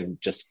lick. I have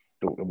just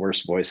the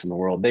worst voice in the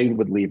world. They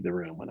would leave the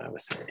room when I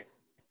was singing.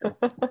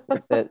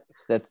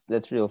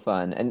 That's real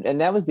fun.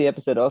 And that was the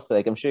episode also.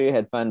 Like, I'm sure you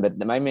had fun, but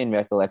my main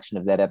recollection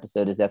of that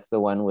episode is that's the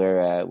one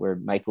where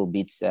Michael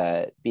beats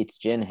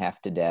Jin half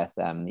to death.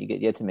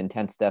 You had some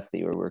intense stuff that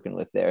you were working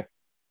with there.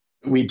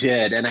 We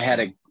did, and I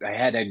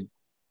had a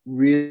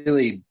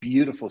really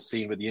beautiful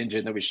scene with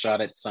Yinjin that we shot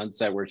at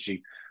sunset where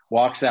she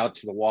walks out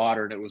to the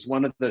water, and it was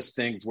one of those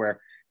things where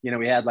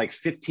we had like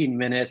 15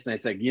 minutes, and I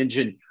said,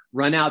 Yinjin,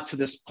 run out to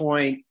this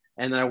point,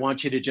 and then I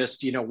want you to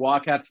just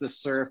walk out to the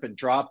surf and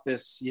drop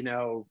this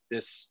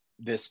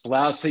this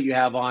blouse that you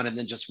have on, and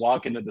then just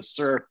walk into the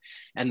surf.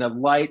 And the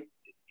light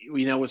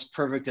was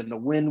perfect, and the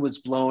wind was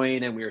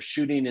blowing, and we were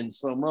shooting in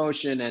slow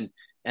motion,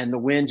 and the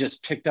wind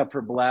just picked up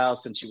her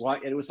blouse, and she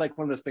walked. It was like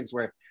one of those things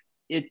where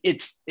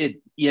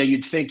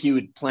you'd think you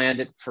had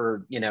planned it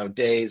for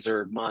days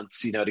or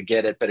months to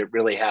get it, but it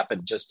really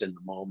happened just in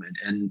the moment.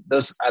 And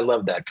I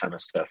love that kind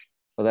of stuff.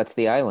 Well, that's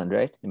the island,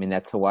 right? I mean,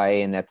 that's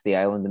Hawaii, and that's the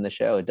island in the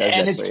show. It does,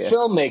 and it's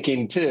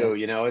filmmaking too.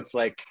 It's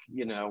like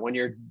when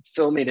you're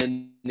filming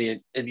in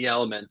the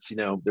elements,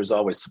 there's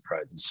always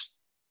surprises.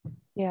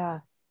 Yeah.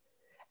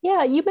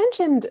 You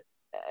mentioned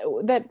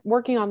that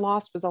working on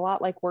Lost was a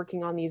lot like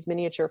working on these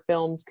miniature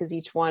films, because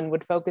each one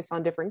would focus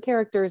on different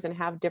characters and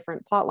have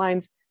different plot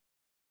lines.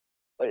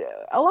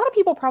 A lot of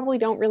people probably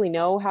don't really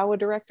know how a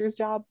director's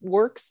job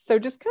works. So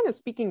just kind of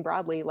speaking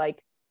broadly,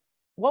 like,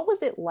 what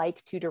was it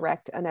like to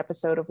direct an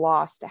episode of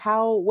Lost?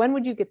 When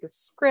would you get the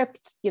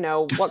script?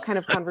 What kind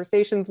of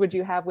conversations would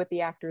you have with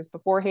the actors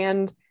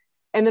beforehand?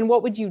 And then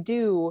what would you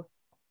do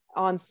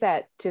on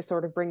set to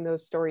sort of bring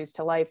those stories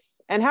to life?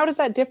 And how does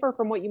that differ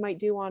from what you might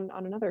do on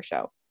another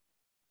show?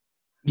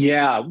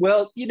 Yeah,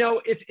 well,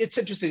 it's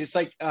interesting. It's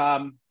like,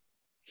 the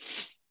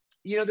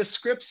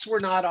scripts were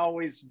not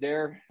always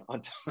there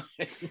on time.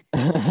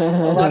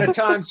 A lot of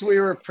times we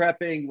were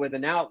prepping with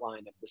an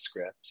outline of the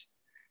script,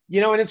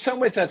 and in some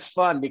ways that's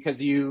fun because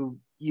you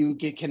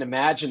can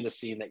imagine the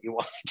scene that you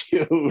want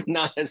to do,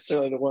 not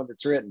necessarily the one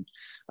that's written.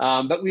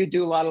 But we would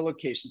do a lot of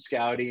location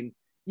scouting,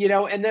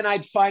 and then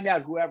I'd find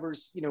out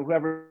whoever's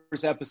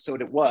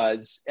episode it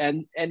was,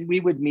 and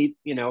we would meet,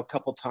 a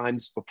couple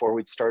times before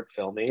we'd start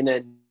filming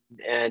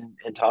and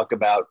talk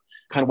about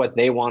kind of what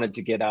they wanted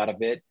to get out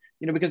of it,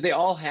 because they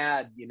all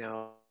had,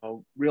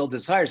 real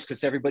desires,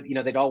 because everybody,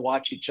 they'd all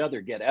watch each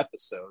other get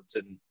episodes,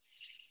 and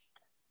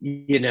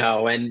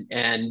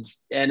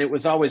and it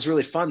was always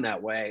really fun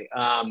that way.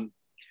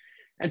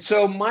 And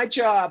so my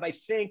job, I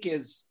think,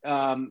 is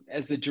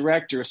as a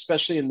director,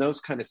 especially in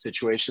those kind of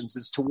situations,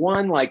 is to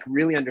like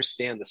really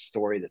understand the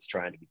story that's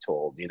trying to be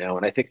told,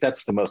 and I think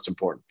that's the most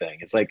important thing.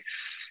 It's like,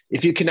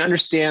 if you can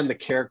understand the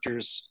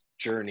character's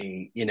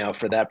journey,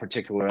 for that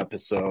particular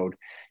episode,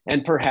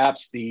 and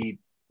perhaps the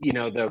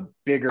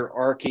bigger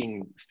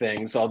arcing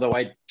things, although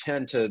I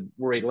tend to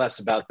worry less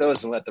about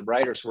those and let the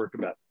writers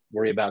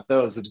worry about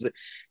those. But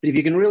if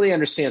you can really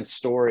understand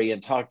story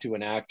and talk to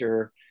an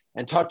actor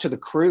and talk to the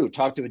crew,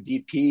 talk to a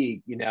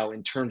DP,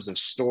 in terms of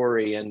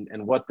story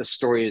and what the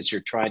story is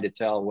you're trying to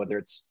tell, whether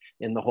it's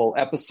in the whole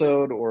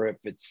episode or if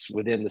it's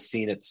within the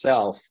scene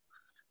itself,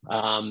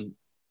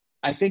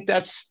 I think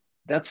that's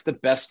the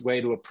best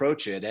way to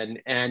approach it.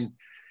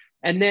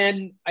 And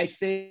then I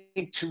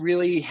think to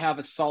really have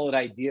a solid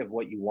idea of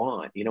what you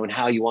want, and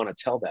how you want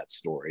to tell that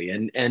story.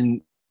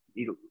 And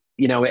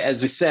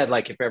as we said,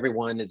 like if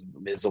everyone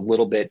is a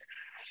little bit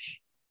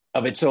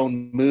of its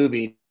own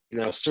movie,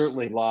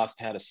 certainly Lost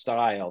had a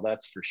style,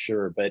 that's for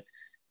sure. But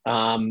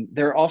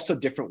there are also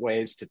different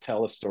ways to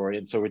tell a story.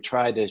 And so we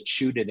try to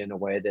shoot it in a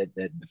way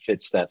that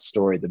fits that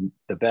story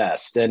the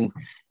best. And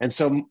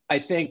so I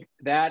think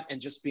that,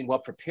 and just being well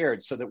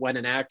prepared so that when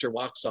an actor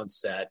walks on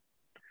set,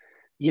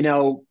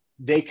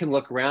 they can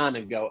look around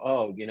and go,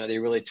 oh, they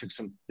really took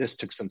some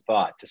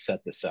thought to set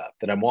this up,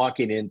 that I'm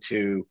walking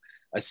into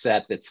a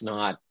set that's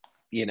not,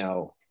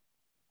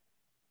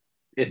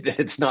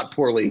 it's not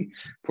poorly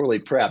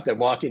prepped. I'm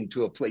walking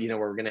to a place, where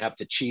we're going to have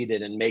to cheat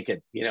it and make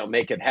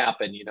it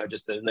happen,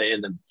 just in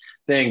the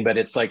thing. But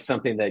it's like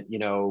something that,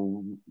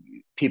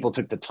 people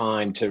took the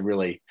time to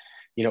really,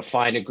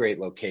 find a great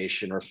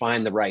location or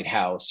find the right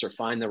house or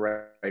find the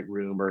right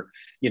room or,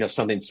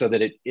 something so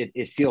that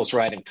it feels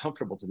right and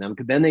comfortable to them,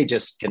 because then they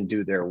just can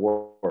do their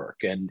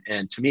work. And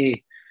to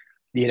me,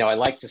 I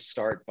like to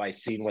start by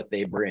seeing what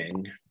they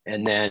bring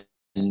and then,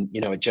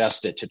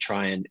 adjust it to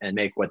try and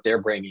make what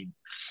they're bringing,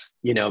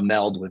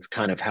 meld with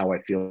kind of how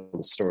I feel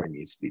the story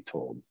needs to be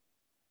told.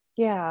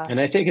 Yeah. And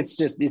I think it's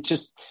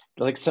just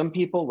like some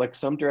people, like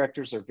some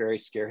directors are very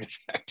scared of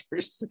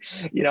actors.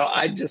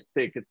 I just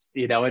think it's,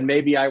 and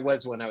maybe I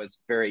was when I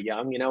was very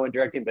young, in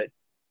directing, but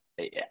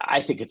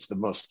I think it's the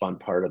most fun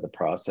part of the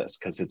process,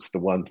 because it's the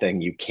one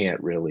thing you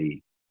can't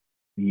really,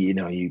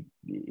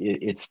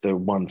 it's the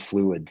one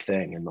fluid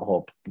thing and the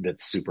whole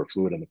that's super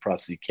fluid in the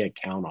process. You can't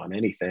count on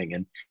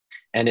anything.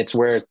 And it's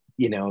where,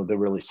 the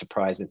really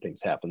surprising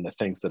things happen, the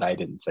things that I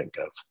didn't think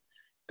of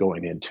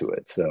going into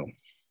it. So.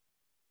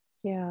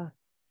 Yeah.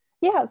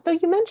 Yeah. So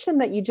you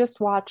mentioned that you just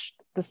watched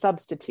The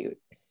Substitute,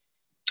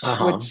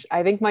 which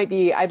I think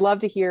I'd love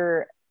to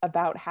hear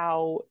about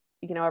how,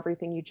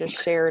 everything you just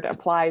shared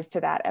applies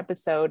to that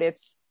episode.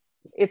 It's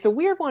a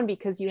weird one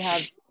because you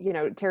have,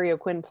 Terry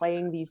O'Quinn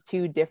playing these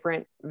two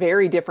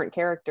very different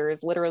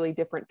characters, literally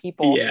different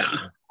people. Yeah.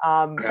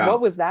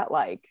 What was that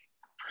like?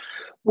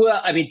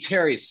 Well, I mean,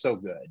 Terry's so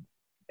good.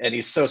 And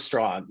he's so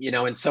strong,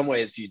 in some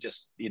ways you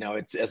just,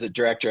 it's, as a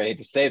director, I hate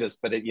to say this,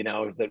 but it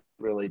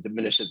really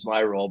diminishes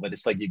my role, but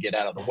it's like you get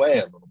out of the way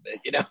a little bit,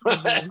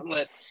 Mm-hmm.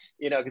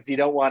 because you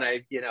don't want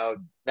to,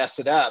 mess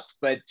it up.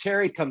 But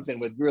Terry comes in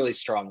with really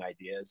strong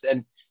ideas.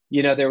 And,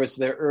 there was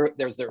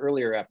the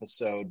earlier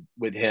episode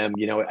with him,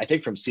 I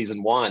think from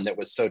season 1 that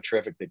was so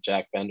terrific that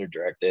Jack Bender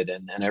directed.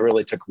 And I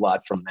really took a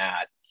lot from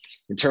that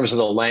in terms of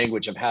the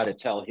language of how to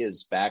tell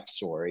his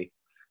backstory.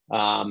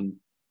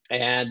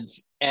 And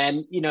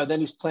then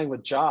he's playing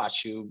with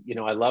Josh, who,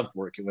 I loved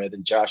working with,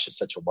 and Josh is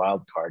such a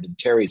wild card, and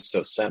Terry's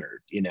so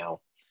centered,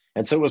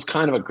 and so it was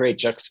kind of a great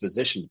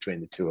juxtaposition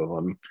between the two of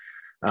them,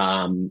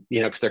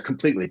 because they're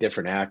completely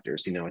different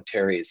actors, and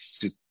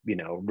Terry's,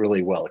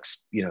 really well,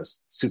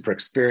 super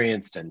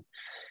experienced and,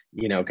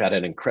 got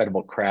an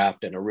incredible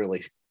craft and a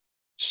really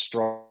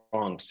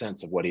strong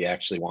sense of what he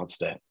actually wants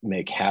to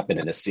make happen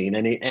in a scene.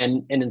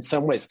 And in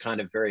some ways kind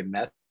of very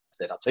method.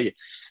 I'll tell you,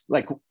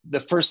 like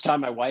the first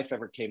time my wife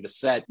ever came to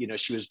set,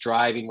 she was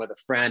driving with a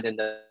friend in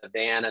the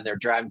van, and they're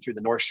driving through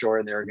the North Shore,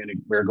 and we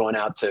were going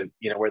out to,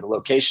 where the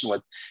location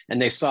was.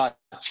 And they saw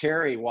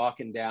Terry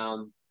walking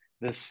down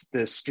this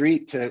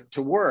street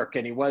to work.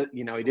 And he was,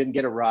 he didn't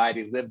get a ride.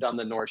 He lived on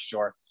the North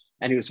Shore,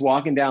 and he was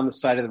walking down the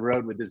side of the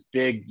road with this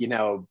big,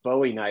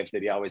 Bowie knife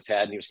that he always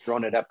had. And he was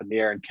throwing it up in the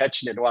air and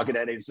catching it and walking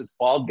down. He's this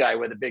bald guy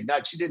with a big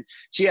knife.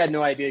 She had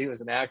no idea he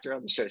was an actor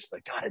on the show. She's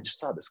like, God, I just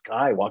saw this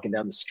guy walking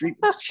down the street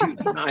with this huge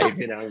knife.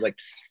 I was like,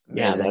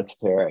 yeah, that's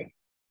Terry.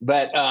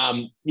 But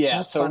yeah,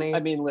 that's so funny. I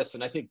mean,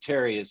 listen, I think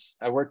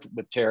I worked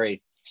with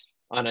Terry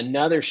on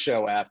another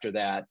show after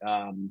that,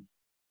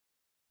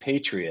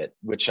 Patriot,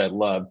 which I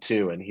loved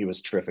too. And he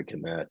was terrific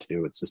in that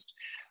too. It's just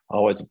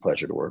always a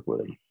pleasure to work with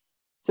him.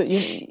 So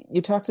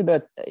you talked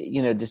about,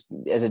 just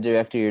as a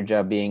director, your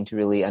job being to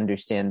really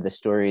understand the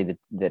story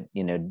that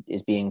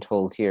is being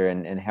told here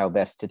and how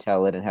best to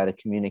tell it and how to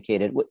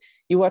communicate it.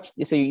 You watched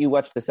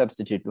The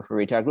Substitute before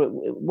we talked.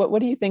 What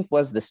do you think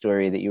was the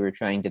story that you were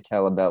trying to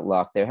tell about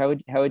Locke there?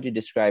 How would you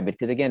describe it?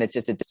 Because again,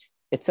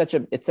 it's such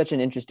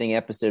an interesting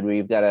episode where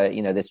you've got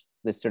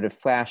this sort of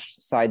flash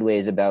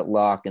sideways about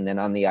Locke, and then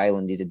on the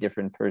island he's a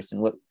different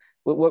person.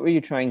 What were you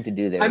trying to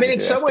do there? I mean, in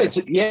some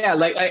ways, yeah,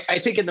 like I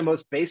think in the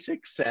most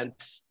basic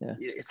sense,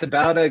 it's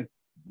about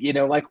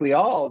like we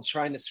all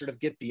trying to sort of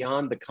get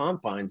beyond the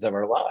confines of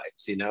our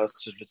lives, so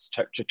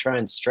to try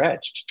and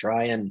stretch, to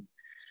try and,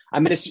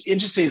 I mean, it's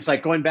interesting. It's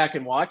like going back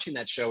and watching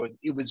that show.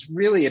 It was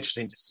really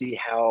interesting to see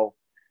how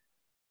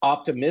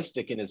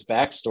optimistic in his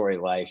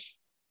backstory life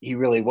he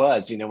really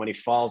was, when he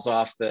falls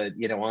off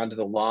onto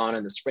the lawn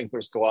and the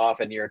sprinklers go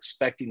off, and you're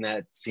expecting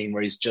that scene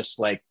where he's just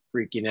like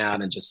freaking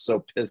out and just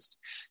so pissed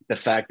the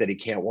fact that he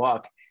can't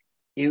walk.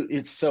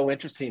 It's so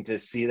interesting to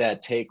see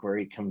that take where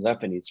he comes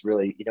up and he's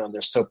really, and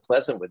they're so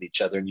pleasant with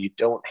each other, and you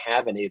don't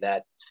have any of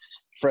that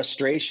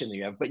frustration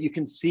you have, but you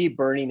can see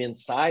burning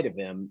inside of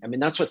him. I mean,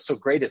 that's what's so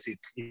great is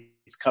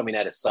he's coming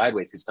at it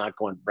sideways. He's not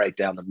going right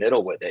down the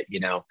middle with it,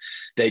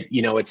 that,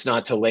 it's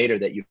not till later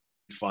that you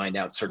find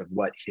out sort of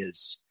what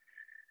his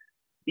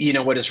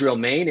what his real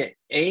main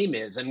aim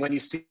is. And when you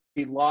see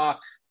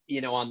Locke,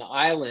 on the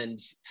island,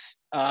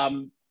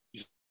 I'll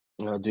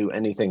do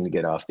anything to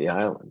get off the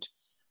island.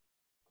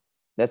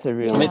 That's a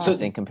real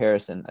interesting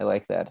comparison. I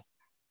like that.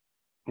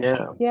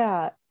 Yeah.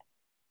 Yeah.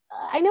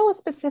 I know a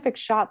specific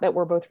shot that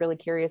we're both really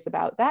curious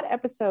about. That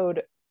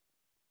episode,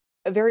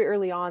 very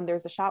early on,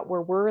 there's a shot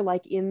where we're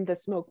like in the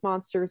smoke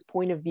monster's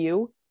point of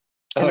view.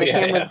 And the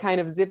camera's kind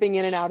of zipping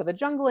in and out of the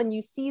jungle, and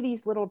you see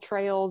these little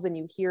trails and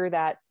you hear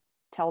that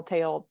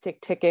telltale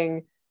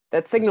ticking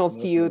that signals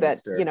to you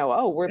monster.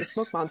 That, we're the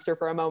smoke monster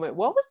for a moment.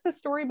 What was the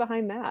story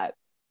behind that?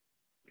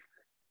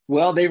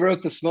 Well, they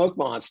wrote the smoke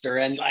monster,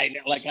 and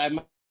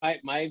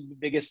my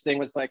biggest thing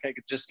was like, I'm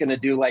just going to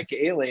do like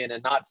Alien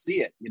and not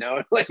see it,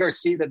 or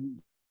see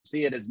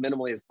it as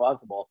minimally as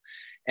possible.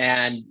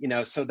 And,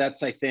 so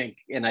that's, I think,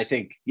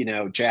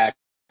 Jack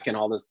and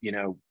all this,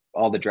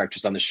 all the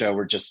directors on the show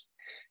were just,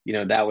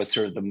 that was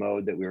sort of the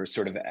mode that we were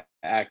sort of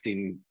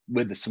acting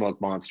with the smoke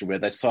monster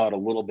with. I saw it a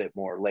little bit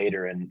more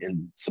later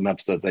in some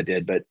episodes I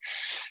did, but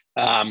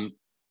I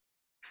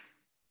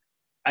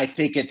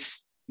think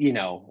it's, I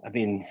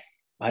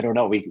don't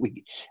know.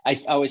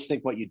 I always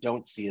think what you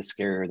don't see is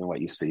scarier than what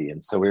you see.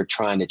 And so we're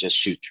trying to just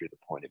shoot through the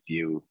point of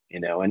view,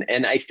 and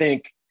I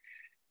think,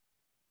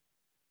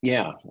 I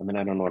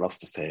don't know what else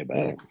to say about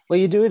it. Well,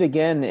 you do it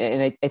again.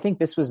 And I think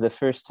this was the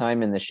first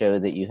time in the show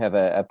that you have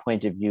a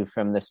point of view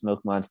from the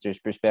smoke monster's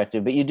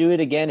perspective, but you do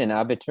it again in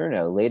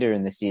Abeturno later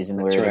in the season.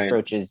 That's where it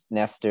approaches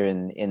Nestor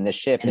in the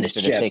ship and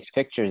sort of takes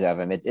pictures of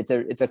him.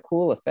 It's a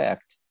cool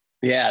effect.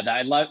 Yeah,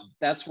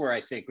 that's where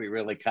I think we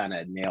really kind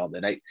of nailed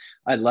it.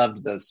 I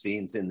loved those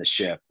scenes in the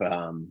ship.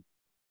 That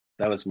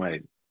was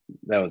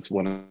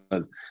one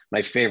of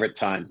my favorite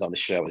times on the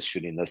show, was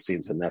shooting those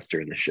scenes with Nestor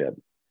in the ship.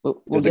 It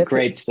was a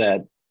great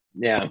set.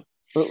 Yeah.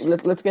 Well,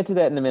 let's get to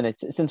that in a minute.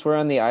 Since we're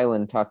on the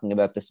island talking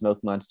about the smoke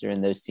monster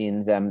and those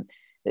scenes,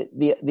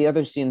 the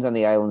other scenes on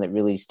the island that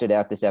really stood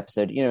out this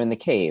episode, in the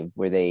cave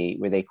where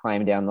they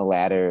climb down the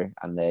ladder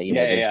on the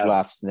those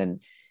bluffs, and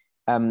then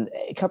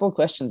a couple of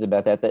questions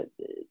about that.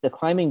 The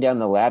climbing down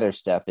the ladder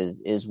stuff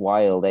is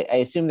wild. I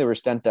assume there were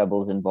stunt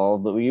doubles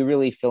involved, but were you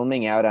really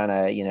filming out on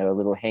a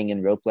little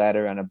hanging rope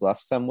ladder on a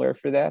bluff somewhere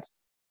for that?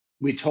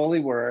 We totally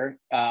were.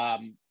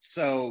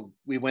 So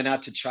we went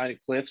out to China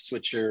Cliffs,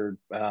 which are,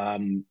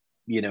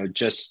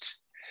 just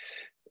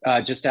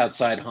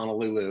outside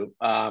Honolulu.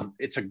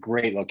 It's a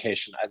great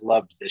location. I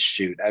loved this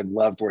shoot. I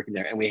loved working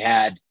there. And we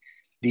had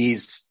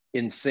these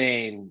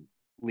insanely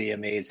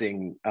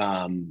amazing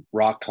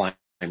rock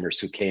climbers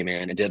who came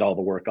in and did all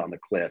the work on the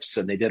cliffs.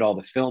 And they did all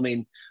the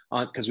filming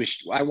because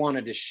I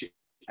wanted to shoot.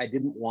 I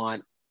didn't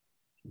want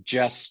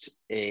just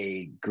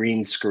a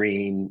green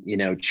screen,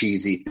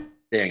 cheesy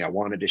thing. I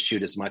wanted to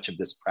shoot as much of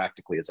this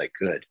practically as I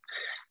could.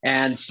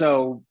 And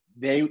so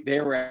they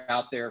were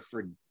out there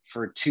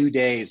for 2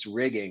 days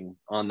rigging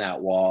on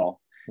that wall.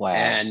 Wow.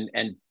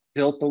 and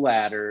built the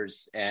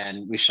ladders,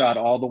 and we shot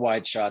all the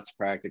wide shots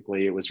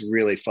practically. It was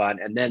really fun.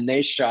 And then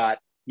they shot,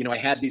 I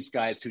had these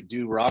guys who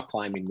do rock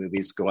climbing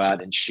movies go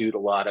out and shoot a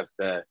lot of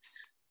the,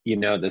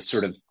 the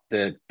sort of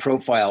the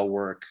profile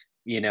work,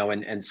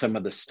 and some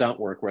of the stunt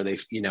work where they,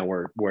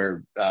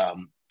 where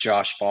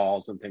Josh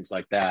falls and things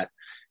like that,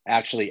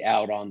 actually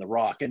out on the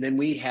rock. And then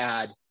we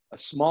had a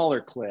smaller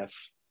cliff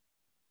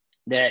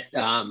that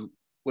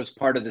was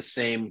part of the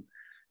same,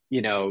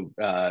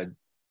 the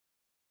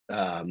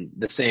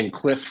same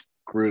cliff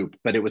group,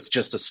 but it was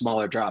just a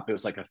smaller drop. It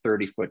was like a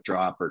 30-foot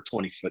drop or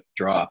 20-foot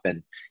drop.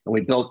 And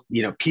we built,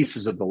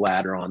 pieces of the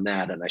ladder on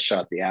that. And I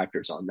shot the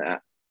actors on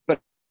that. But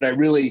I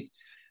really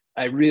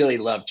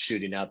loved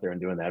shooting out there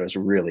and doing that. It was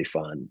really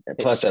fun. And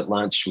plus at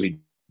lunch, we'd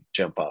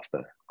jump off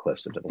the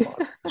cliffs into the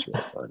water. It was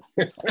really fun.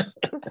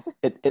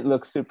 It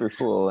looks super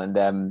cool. And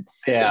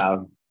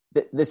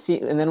the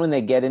scene, and then when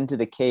they get into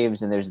the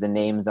caves and there's the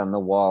names on the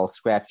wall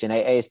scratched, and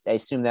I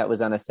assume that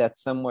was on a set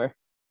somewhere.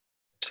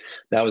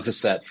 That was a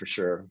set for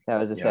sure. That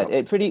was a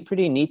set.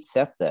 Pretty neat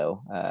set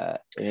though.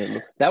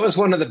 That was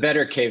one of the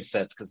better cave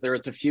sets, because there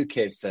was a few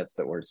cave sets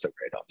that weren't so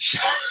great on the show.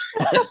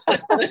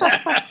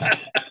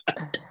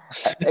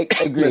 I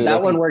agree. But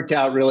that one worked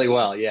out really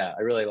well. Yeah,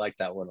 I really liked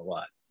that one a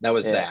lot. That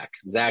was Zach.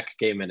 Zach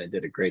came in and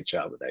did a great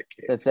job with that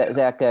cave. That's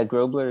Zach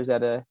Grobler. Is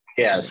that a?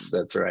 Yes,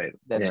 that's right.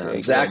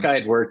 That's Zach I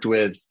had worked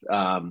with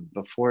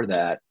before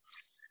that.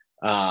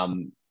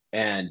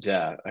 And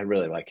I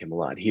really like him a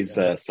lot. He's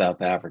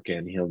South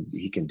African.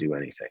 He can do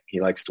anything.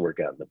 He likes to work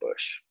out in the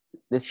bush.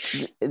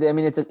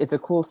 It's a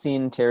cool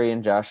scene. Terry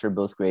and Josh are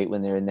both great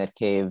when they're in that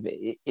cave.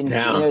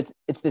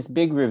 It's this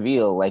big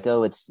reveal. Like,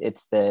 it's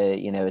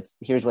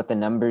here's what the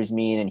numbers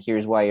mean, and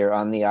here's why you're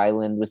on the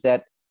island. Was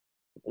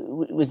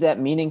that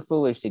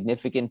meaningful or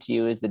significant to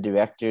you as the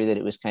director, that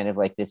it was kind of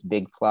like this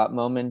big plot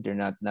moment, or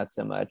not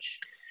so much?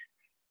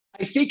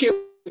 I think it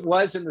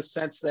was, in the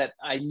sense that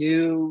I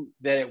knew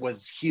that it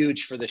was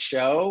huge for the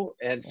show,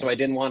 and so I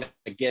didn't want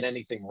to get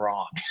anything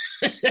wrong.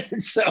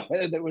 So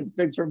it was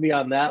big for me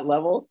on that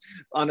level.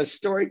 On a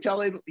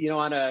storytelling,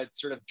 on a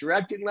sort of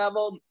directing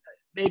level,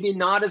 maybe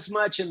not as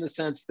much, in the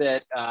sense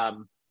that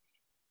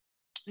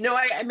No,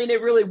 I mean,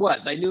 it really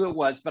was. I knew it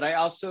was, but I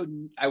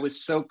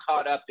was so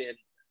caught up in,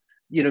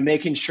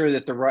 making sure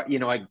that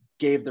I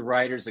gave the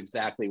writers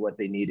exactly what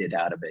they needed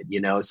out of it.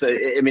 So,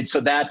 I mean,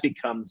 so that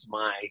becomes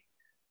my,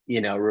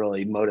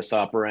 really modus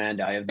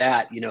operandi of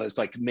that, it's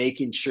like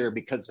making sure,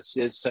 because this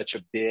is such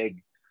a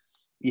big,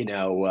 you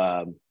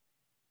know,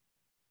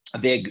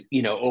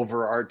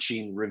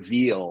 overarching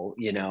reveal,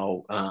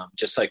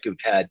 just like we've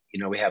had,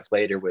 we have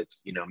later with,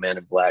 Men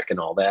in Black and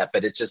all that.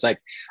 But it's just like,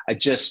 I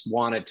just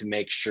wanted to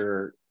make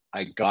sure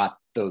I got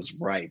those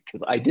right,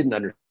 because I didn't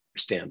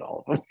understand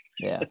all of them.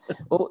 Yeah.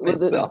 Well,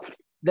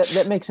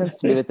 that makes sense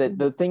to me. But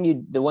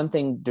the one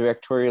thing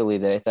directorially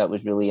that I thought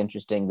was really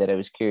interesting that I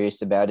was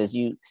curious about is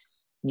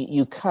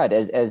you cut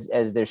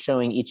as they're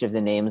showing each of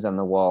the names on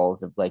the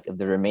walls of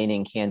the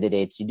remaining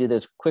candidates. You do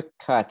those quick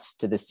cuts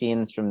to the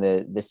scenes from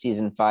the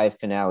season 5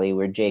 finale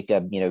where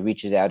Jacob,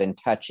 reaches out and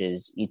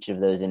touches each of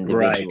those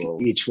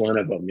individuals. Right, each one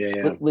of them.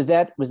 Yeah. Was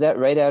that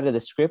right out of the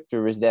script,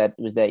 or was that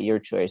your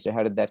choice, or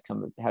how did that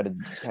come? How did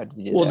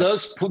you do well,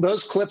 that?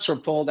 those clips were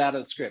pulled out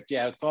of the script.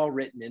 Yeah, it's all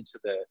written into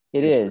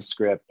the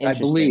script. I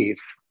Interesting. believe.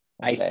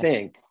 Okay. I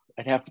think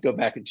I'd have to go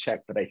back and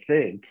check, but I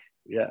think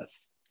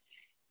yes.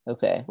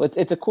 Okay, well,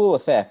 it's a cool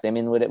effect. I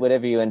mean,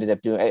 whatever you ended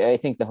up doing, I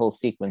think the whole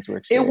sequence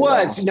works. It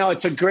was well. No,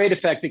 it's a great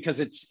effect, because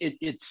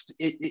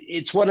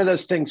it's one of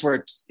those things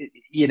where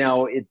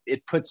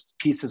it puts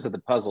pieces of the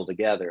puzzle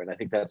together, and I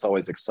think that's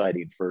always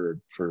exciting for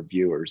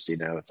viewers.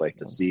 It's like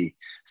to see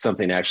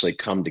something actually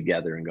come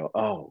together and go,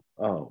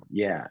 oh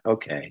yeah,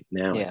 okay,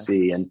 now I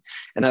see. And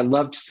I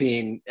loved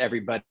seeing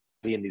everybody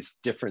in these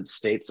different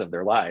states of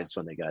their lives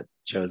when they got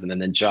chosen,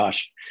 and then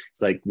Josh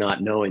is like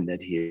not knowing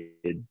that he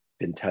had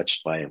been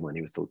touched by him when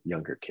he was a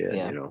younger kid.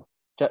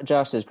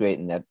 Josh is great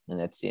in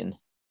that scene.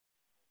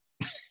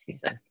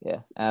 Yeah.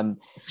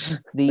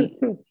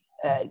 The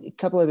a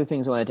couple other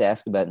things I wanted to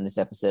ask about in this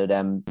episode.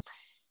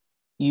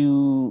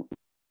 So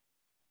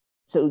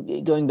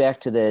going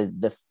back to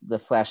the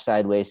Flash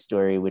Sideways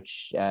story,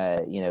 which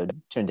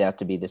turned out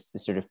to be this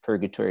sort of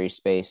purgatory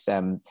space.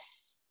 So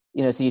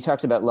you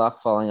talked about Locke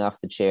falling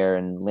off the chair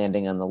and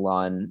landing on the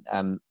lawn.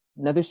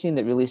 Another scene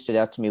that really stood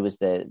out to me was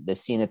the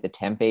scene at the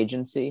temp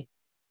agency.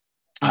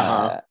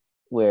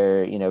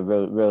 Where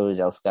Rose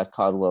L. Scott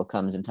Caldwell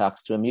comes and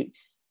talks to him.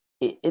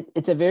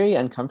 It's a very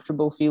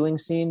uncomfortable feeling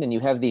scene, and you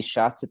have these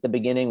shots at the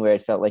beginning where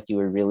it felt like you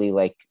were really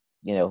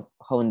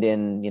honed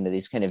in,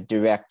 these kind of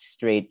direct,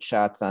 straight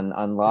shots on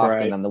Locke,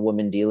 right, and on the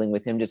woman dealing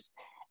with him.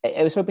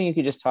 I was hoping you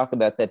could just talk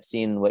about that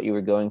scene, what you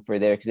were going for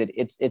there, because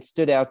it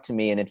stood out to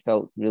me and it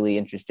felt really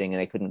interesting,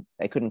 and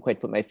I couldn't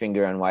quite put my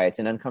finger on why. It's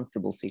an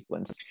uncomfortable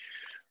sequence.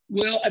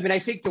 Well, I mean, I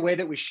think the way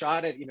that we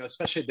shot it,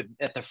 especially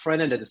at the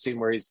front end of the scene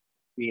where he's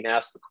being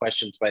asked the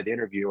questions by the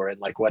interviewer and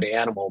what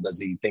animal does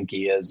he think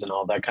he is and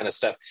all that kind of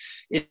stuff,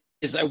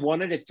 I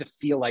wanted it to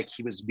feel like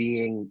he was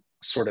being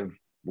sort of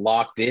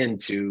locked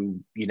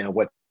into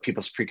what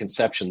people's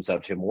preconceptions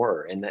of him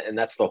were, and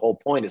that's the whole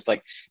point, is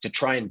to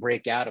try and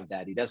break out of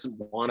that. He doesn't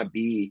want to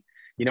be,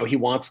 he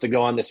wants to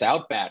go on this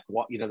outback,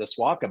 this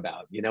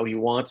walkabout, he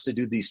wants to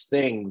do these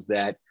things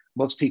that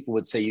most people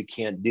would say you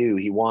can't do.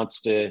 He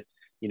wants to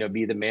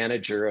be the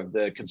manager of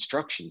the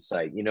construction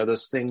site,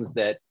 those things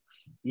that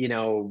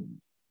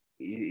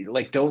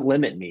don't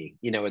limit me,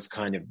 is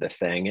kind of the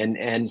thing.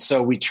 And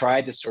so we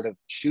tried to sort of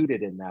shoot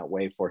it in that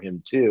way for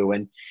him too.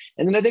 And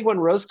then I think when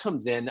Rose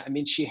comes in, I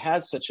mean, she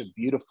has such a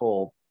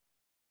beautiful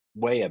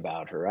way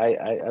about her.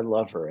 I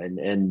love her.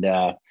 And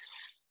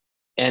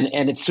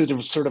it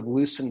sort of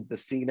loosened the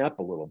scene up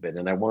a little bit.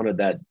 And I wanted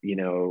that,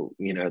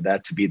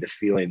 that to be the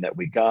feeling that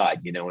we got,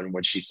 and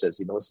when she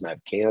says, listen, I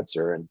have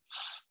cancer. And,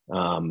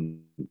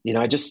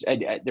 there's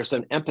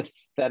an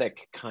empathetic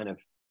kind of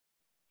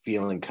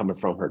feeling coming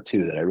from her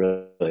too that I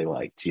really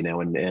liked,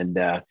 and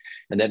that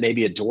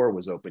maybe a door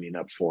was opening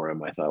up for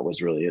him, I thought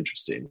was really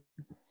interesting.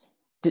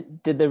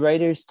 Did the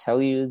writers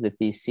tell you that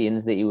these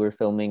scenes that you were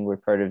filming were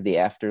part of the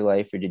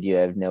afterlife, or did you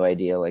have no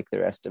idea like the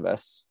rest of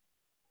us?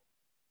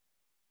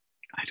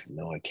 I don't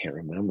know. I can't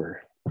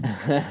remember.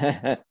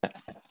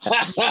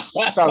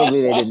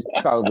 Probably they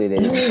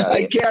didn't.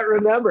 I can't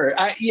remember.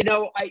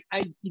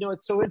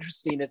 It's so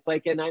interesting. It's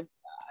and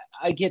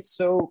I get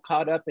so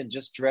caught up in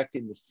just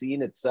directing the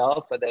scene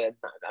itself, but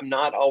I'm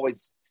not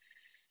always.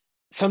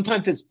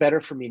 Sometimes it's better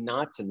for me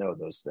not to know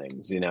those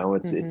things.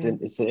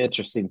 It's an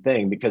interesting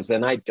thing, because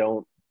then I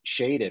don't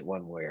shade it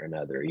one way or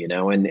another.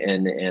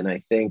 And I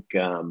think.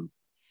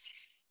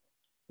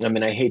 I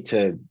mean, I hate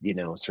to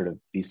sort of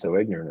be so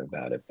ignorant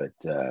about it, but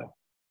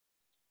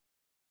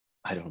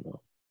I don't know.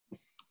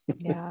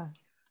 Yeah.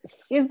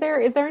 Is there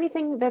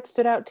anything that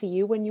stood out to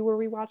you when you were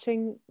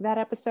rewatching that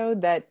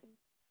episode that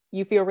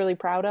you feel really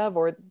proud of,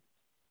 or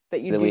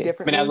that you do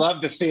differently? I mean, I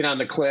love the scene on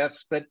the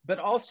cliffs, but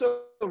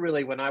also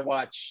really when I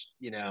watch,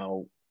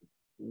 Locke,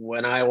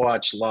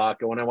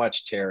 or when I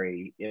watch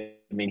Terry, I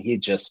mean,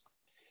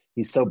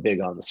 he's so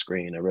big on the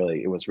screen.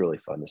 It was really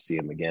fun to see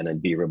him again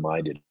and be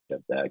reminded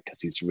of that,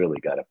 because he's really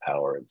got a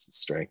power and some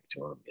strength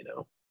to him,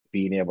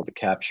 being able to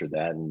capture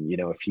that. And,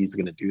 if he's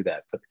going to do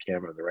that, put the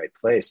camera in the right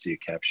place so you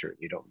capture it,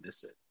 you don't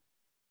miss it.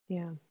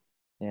 Yeah.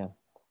 Yeah.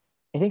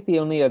 I think the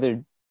only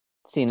other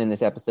scene in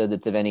this episode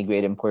that's of any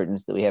great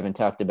importance that we haven't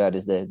talked about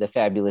is the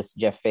fabulous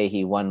Jeff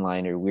Fahey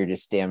one-liner,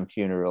 "Weirdest damn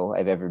funeral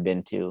I've ever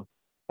been to."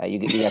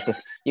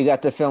 You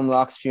got to film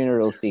Locke's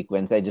funeral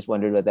sequence. I just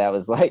wondered what that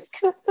was like.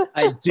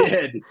 I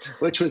did,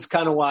 which was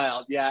kind of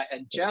wild. Yeah,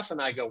 and Jeff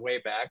and I go way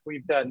back.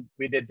 We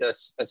did a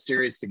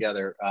series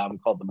together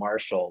called The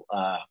Marshal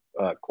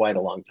quite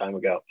a long time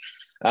ago.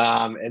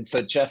 And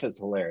so Jeff is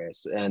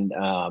hilarious. And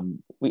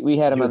we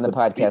had him on the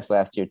podcast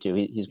last year too.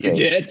 He's great.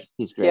 You did?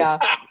 He's great. Yeah.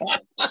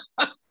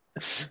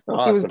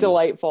 Awesome. He was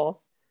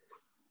delightful.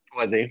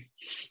 Was he?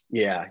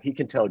 Yeah, he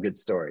can tell a good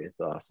story.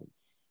 It's awesome.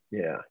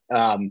 Yeah.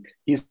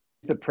 He's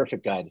the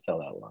perfect guy to tell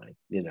that line,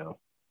 you know.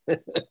 And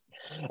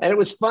it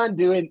was fun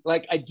doing,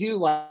 like, I do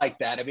like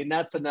that. I mean,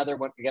 that's another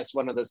one, I guess,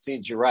 one of those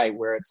scenes, you're right,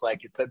 where it's like,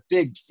 it's a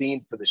big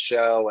scene for the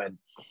show, and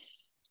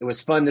it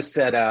was fun to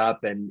set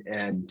up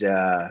and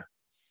to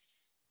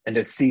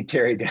see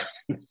Terry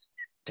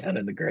down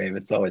in the grave.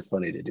 It's always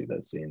funny to do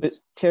those scenes. But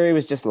Terry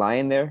was just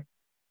lying there?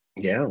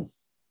 Yeah.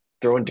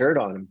 Throwing dirt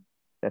on him.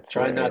 That's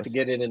trying hilarious. not to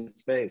get it in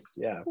his face.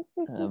 Yeah.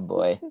 Oh,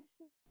 boy.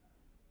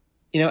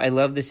 You know, I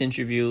love this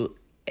interview.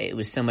 It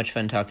was so much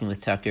fun talking with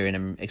Tucker, and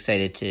I'm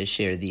excited to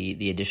share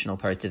the additional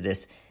parts of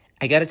this.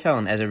 I got to tell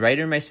him, as a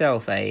writer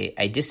myself,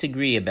 I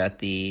disagree about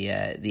the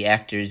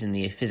actors and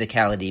the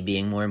physicality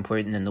being more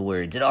important than the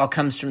words. It all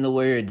comes from the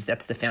words.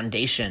 That's the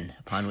foundation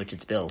upon which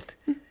it's built.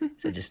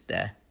 So just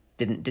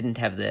didn't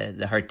have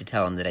the heart to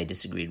tell him that I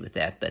disagreed with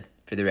that, but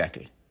for the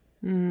record.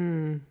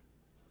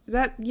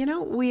 That, you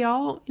know, we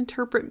all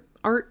interpret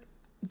art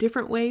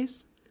different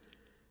ways.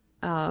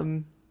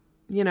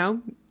 You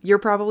know, you're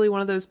probably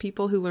one of those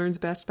people who learns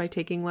best by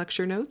taking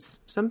lecture notes.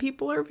 Some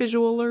people are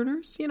visual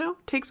learners, you know,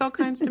 takes all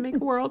kinds to make a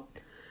world.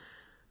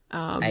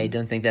 I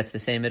don't think that's the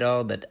same at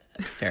all, but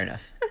fair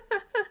enough.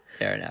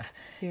 Fair enough.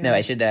 Yeah. No, I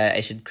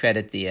should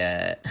credit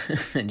the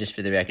just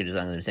for the record, as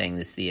long as I'm saying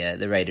this,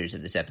 the writers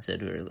of this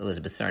episode, who are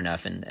Elizabeth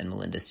Sarnoff and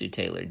Melinda Sue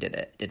Taylor,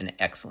 did an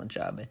excellent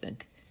job, I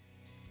think.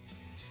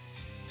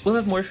 We'll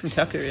have more from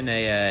Tucker in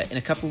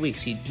a couple of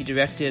weeks. He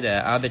directed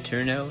Ab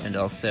Eterno and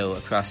also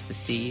Across the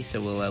Sea, so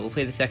we'll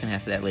play the second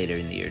half of that later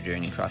in the year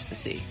during Across the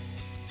Sea.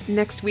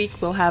 Next week,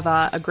 we'll have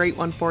a great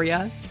one for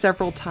you.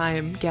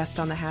 Several-time guest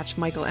on the Hatch,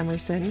 Michael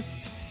Emerson.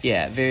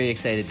 Yeah, very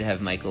excited to have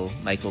Michael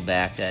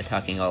back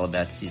talking all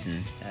about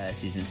season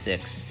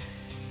 6.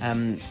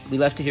 We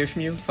love to hear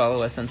from you.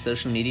 Follow us on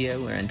social media.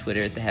 We're on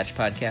Twitter at The Hatch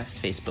Podcast,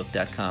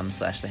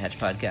 Facebook.com/The Hatch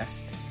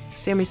Podcast.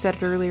 Sammy said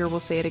it earlier,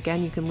 we'll say it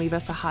again. You can leave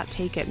us a hot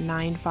take at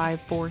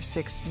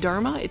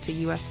 9546-DHARMA. It's a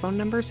U.S. phone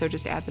number, so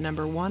just add the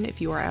number 1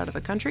 if you are out of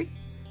the country.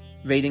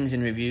 Ratings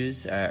and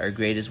reviews are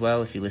great as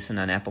well. If you listen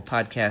on Apple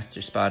Podcasts or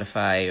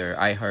Spotify or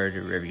iHeart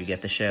or wherever you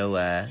get the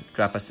show,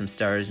 drop us some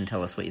stars and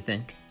tell us what you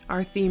think.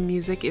 Our theme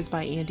music is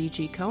by Andy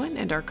G. Cohen,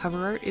 and our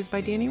cover art is by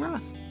Danny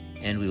Roth.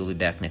 And we will be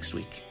back next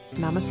week.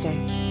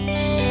 Namaste.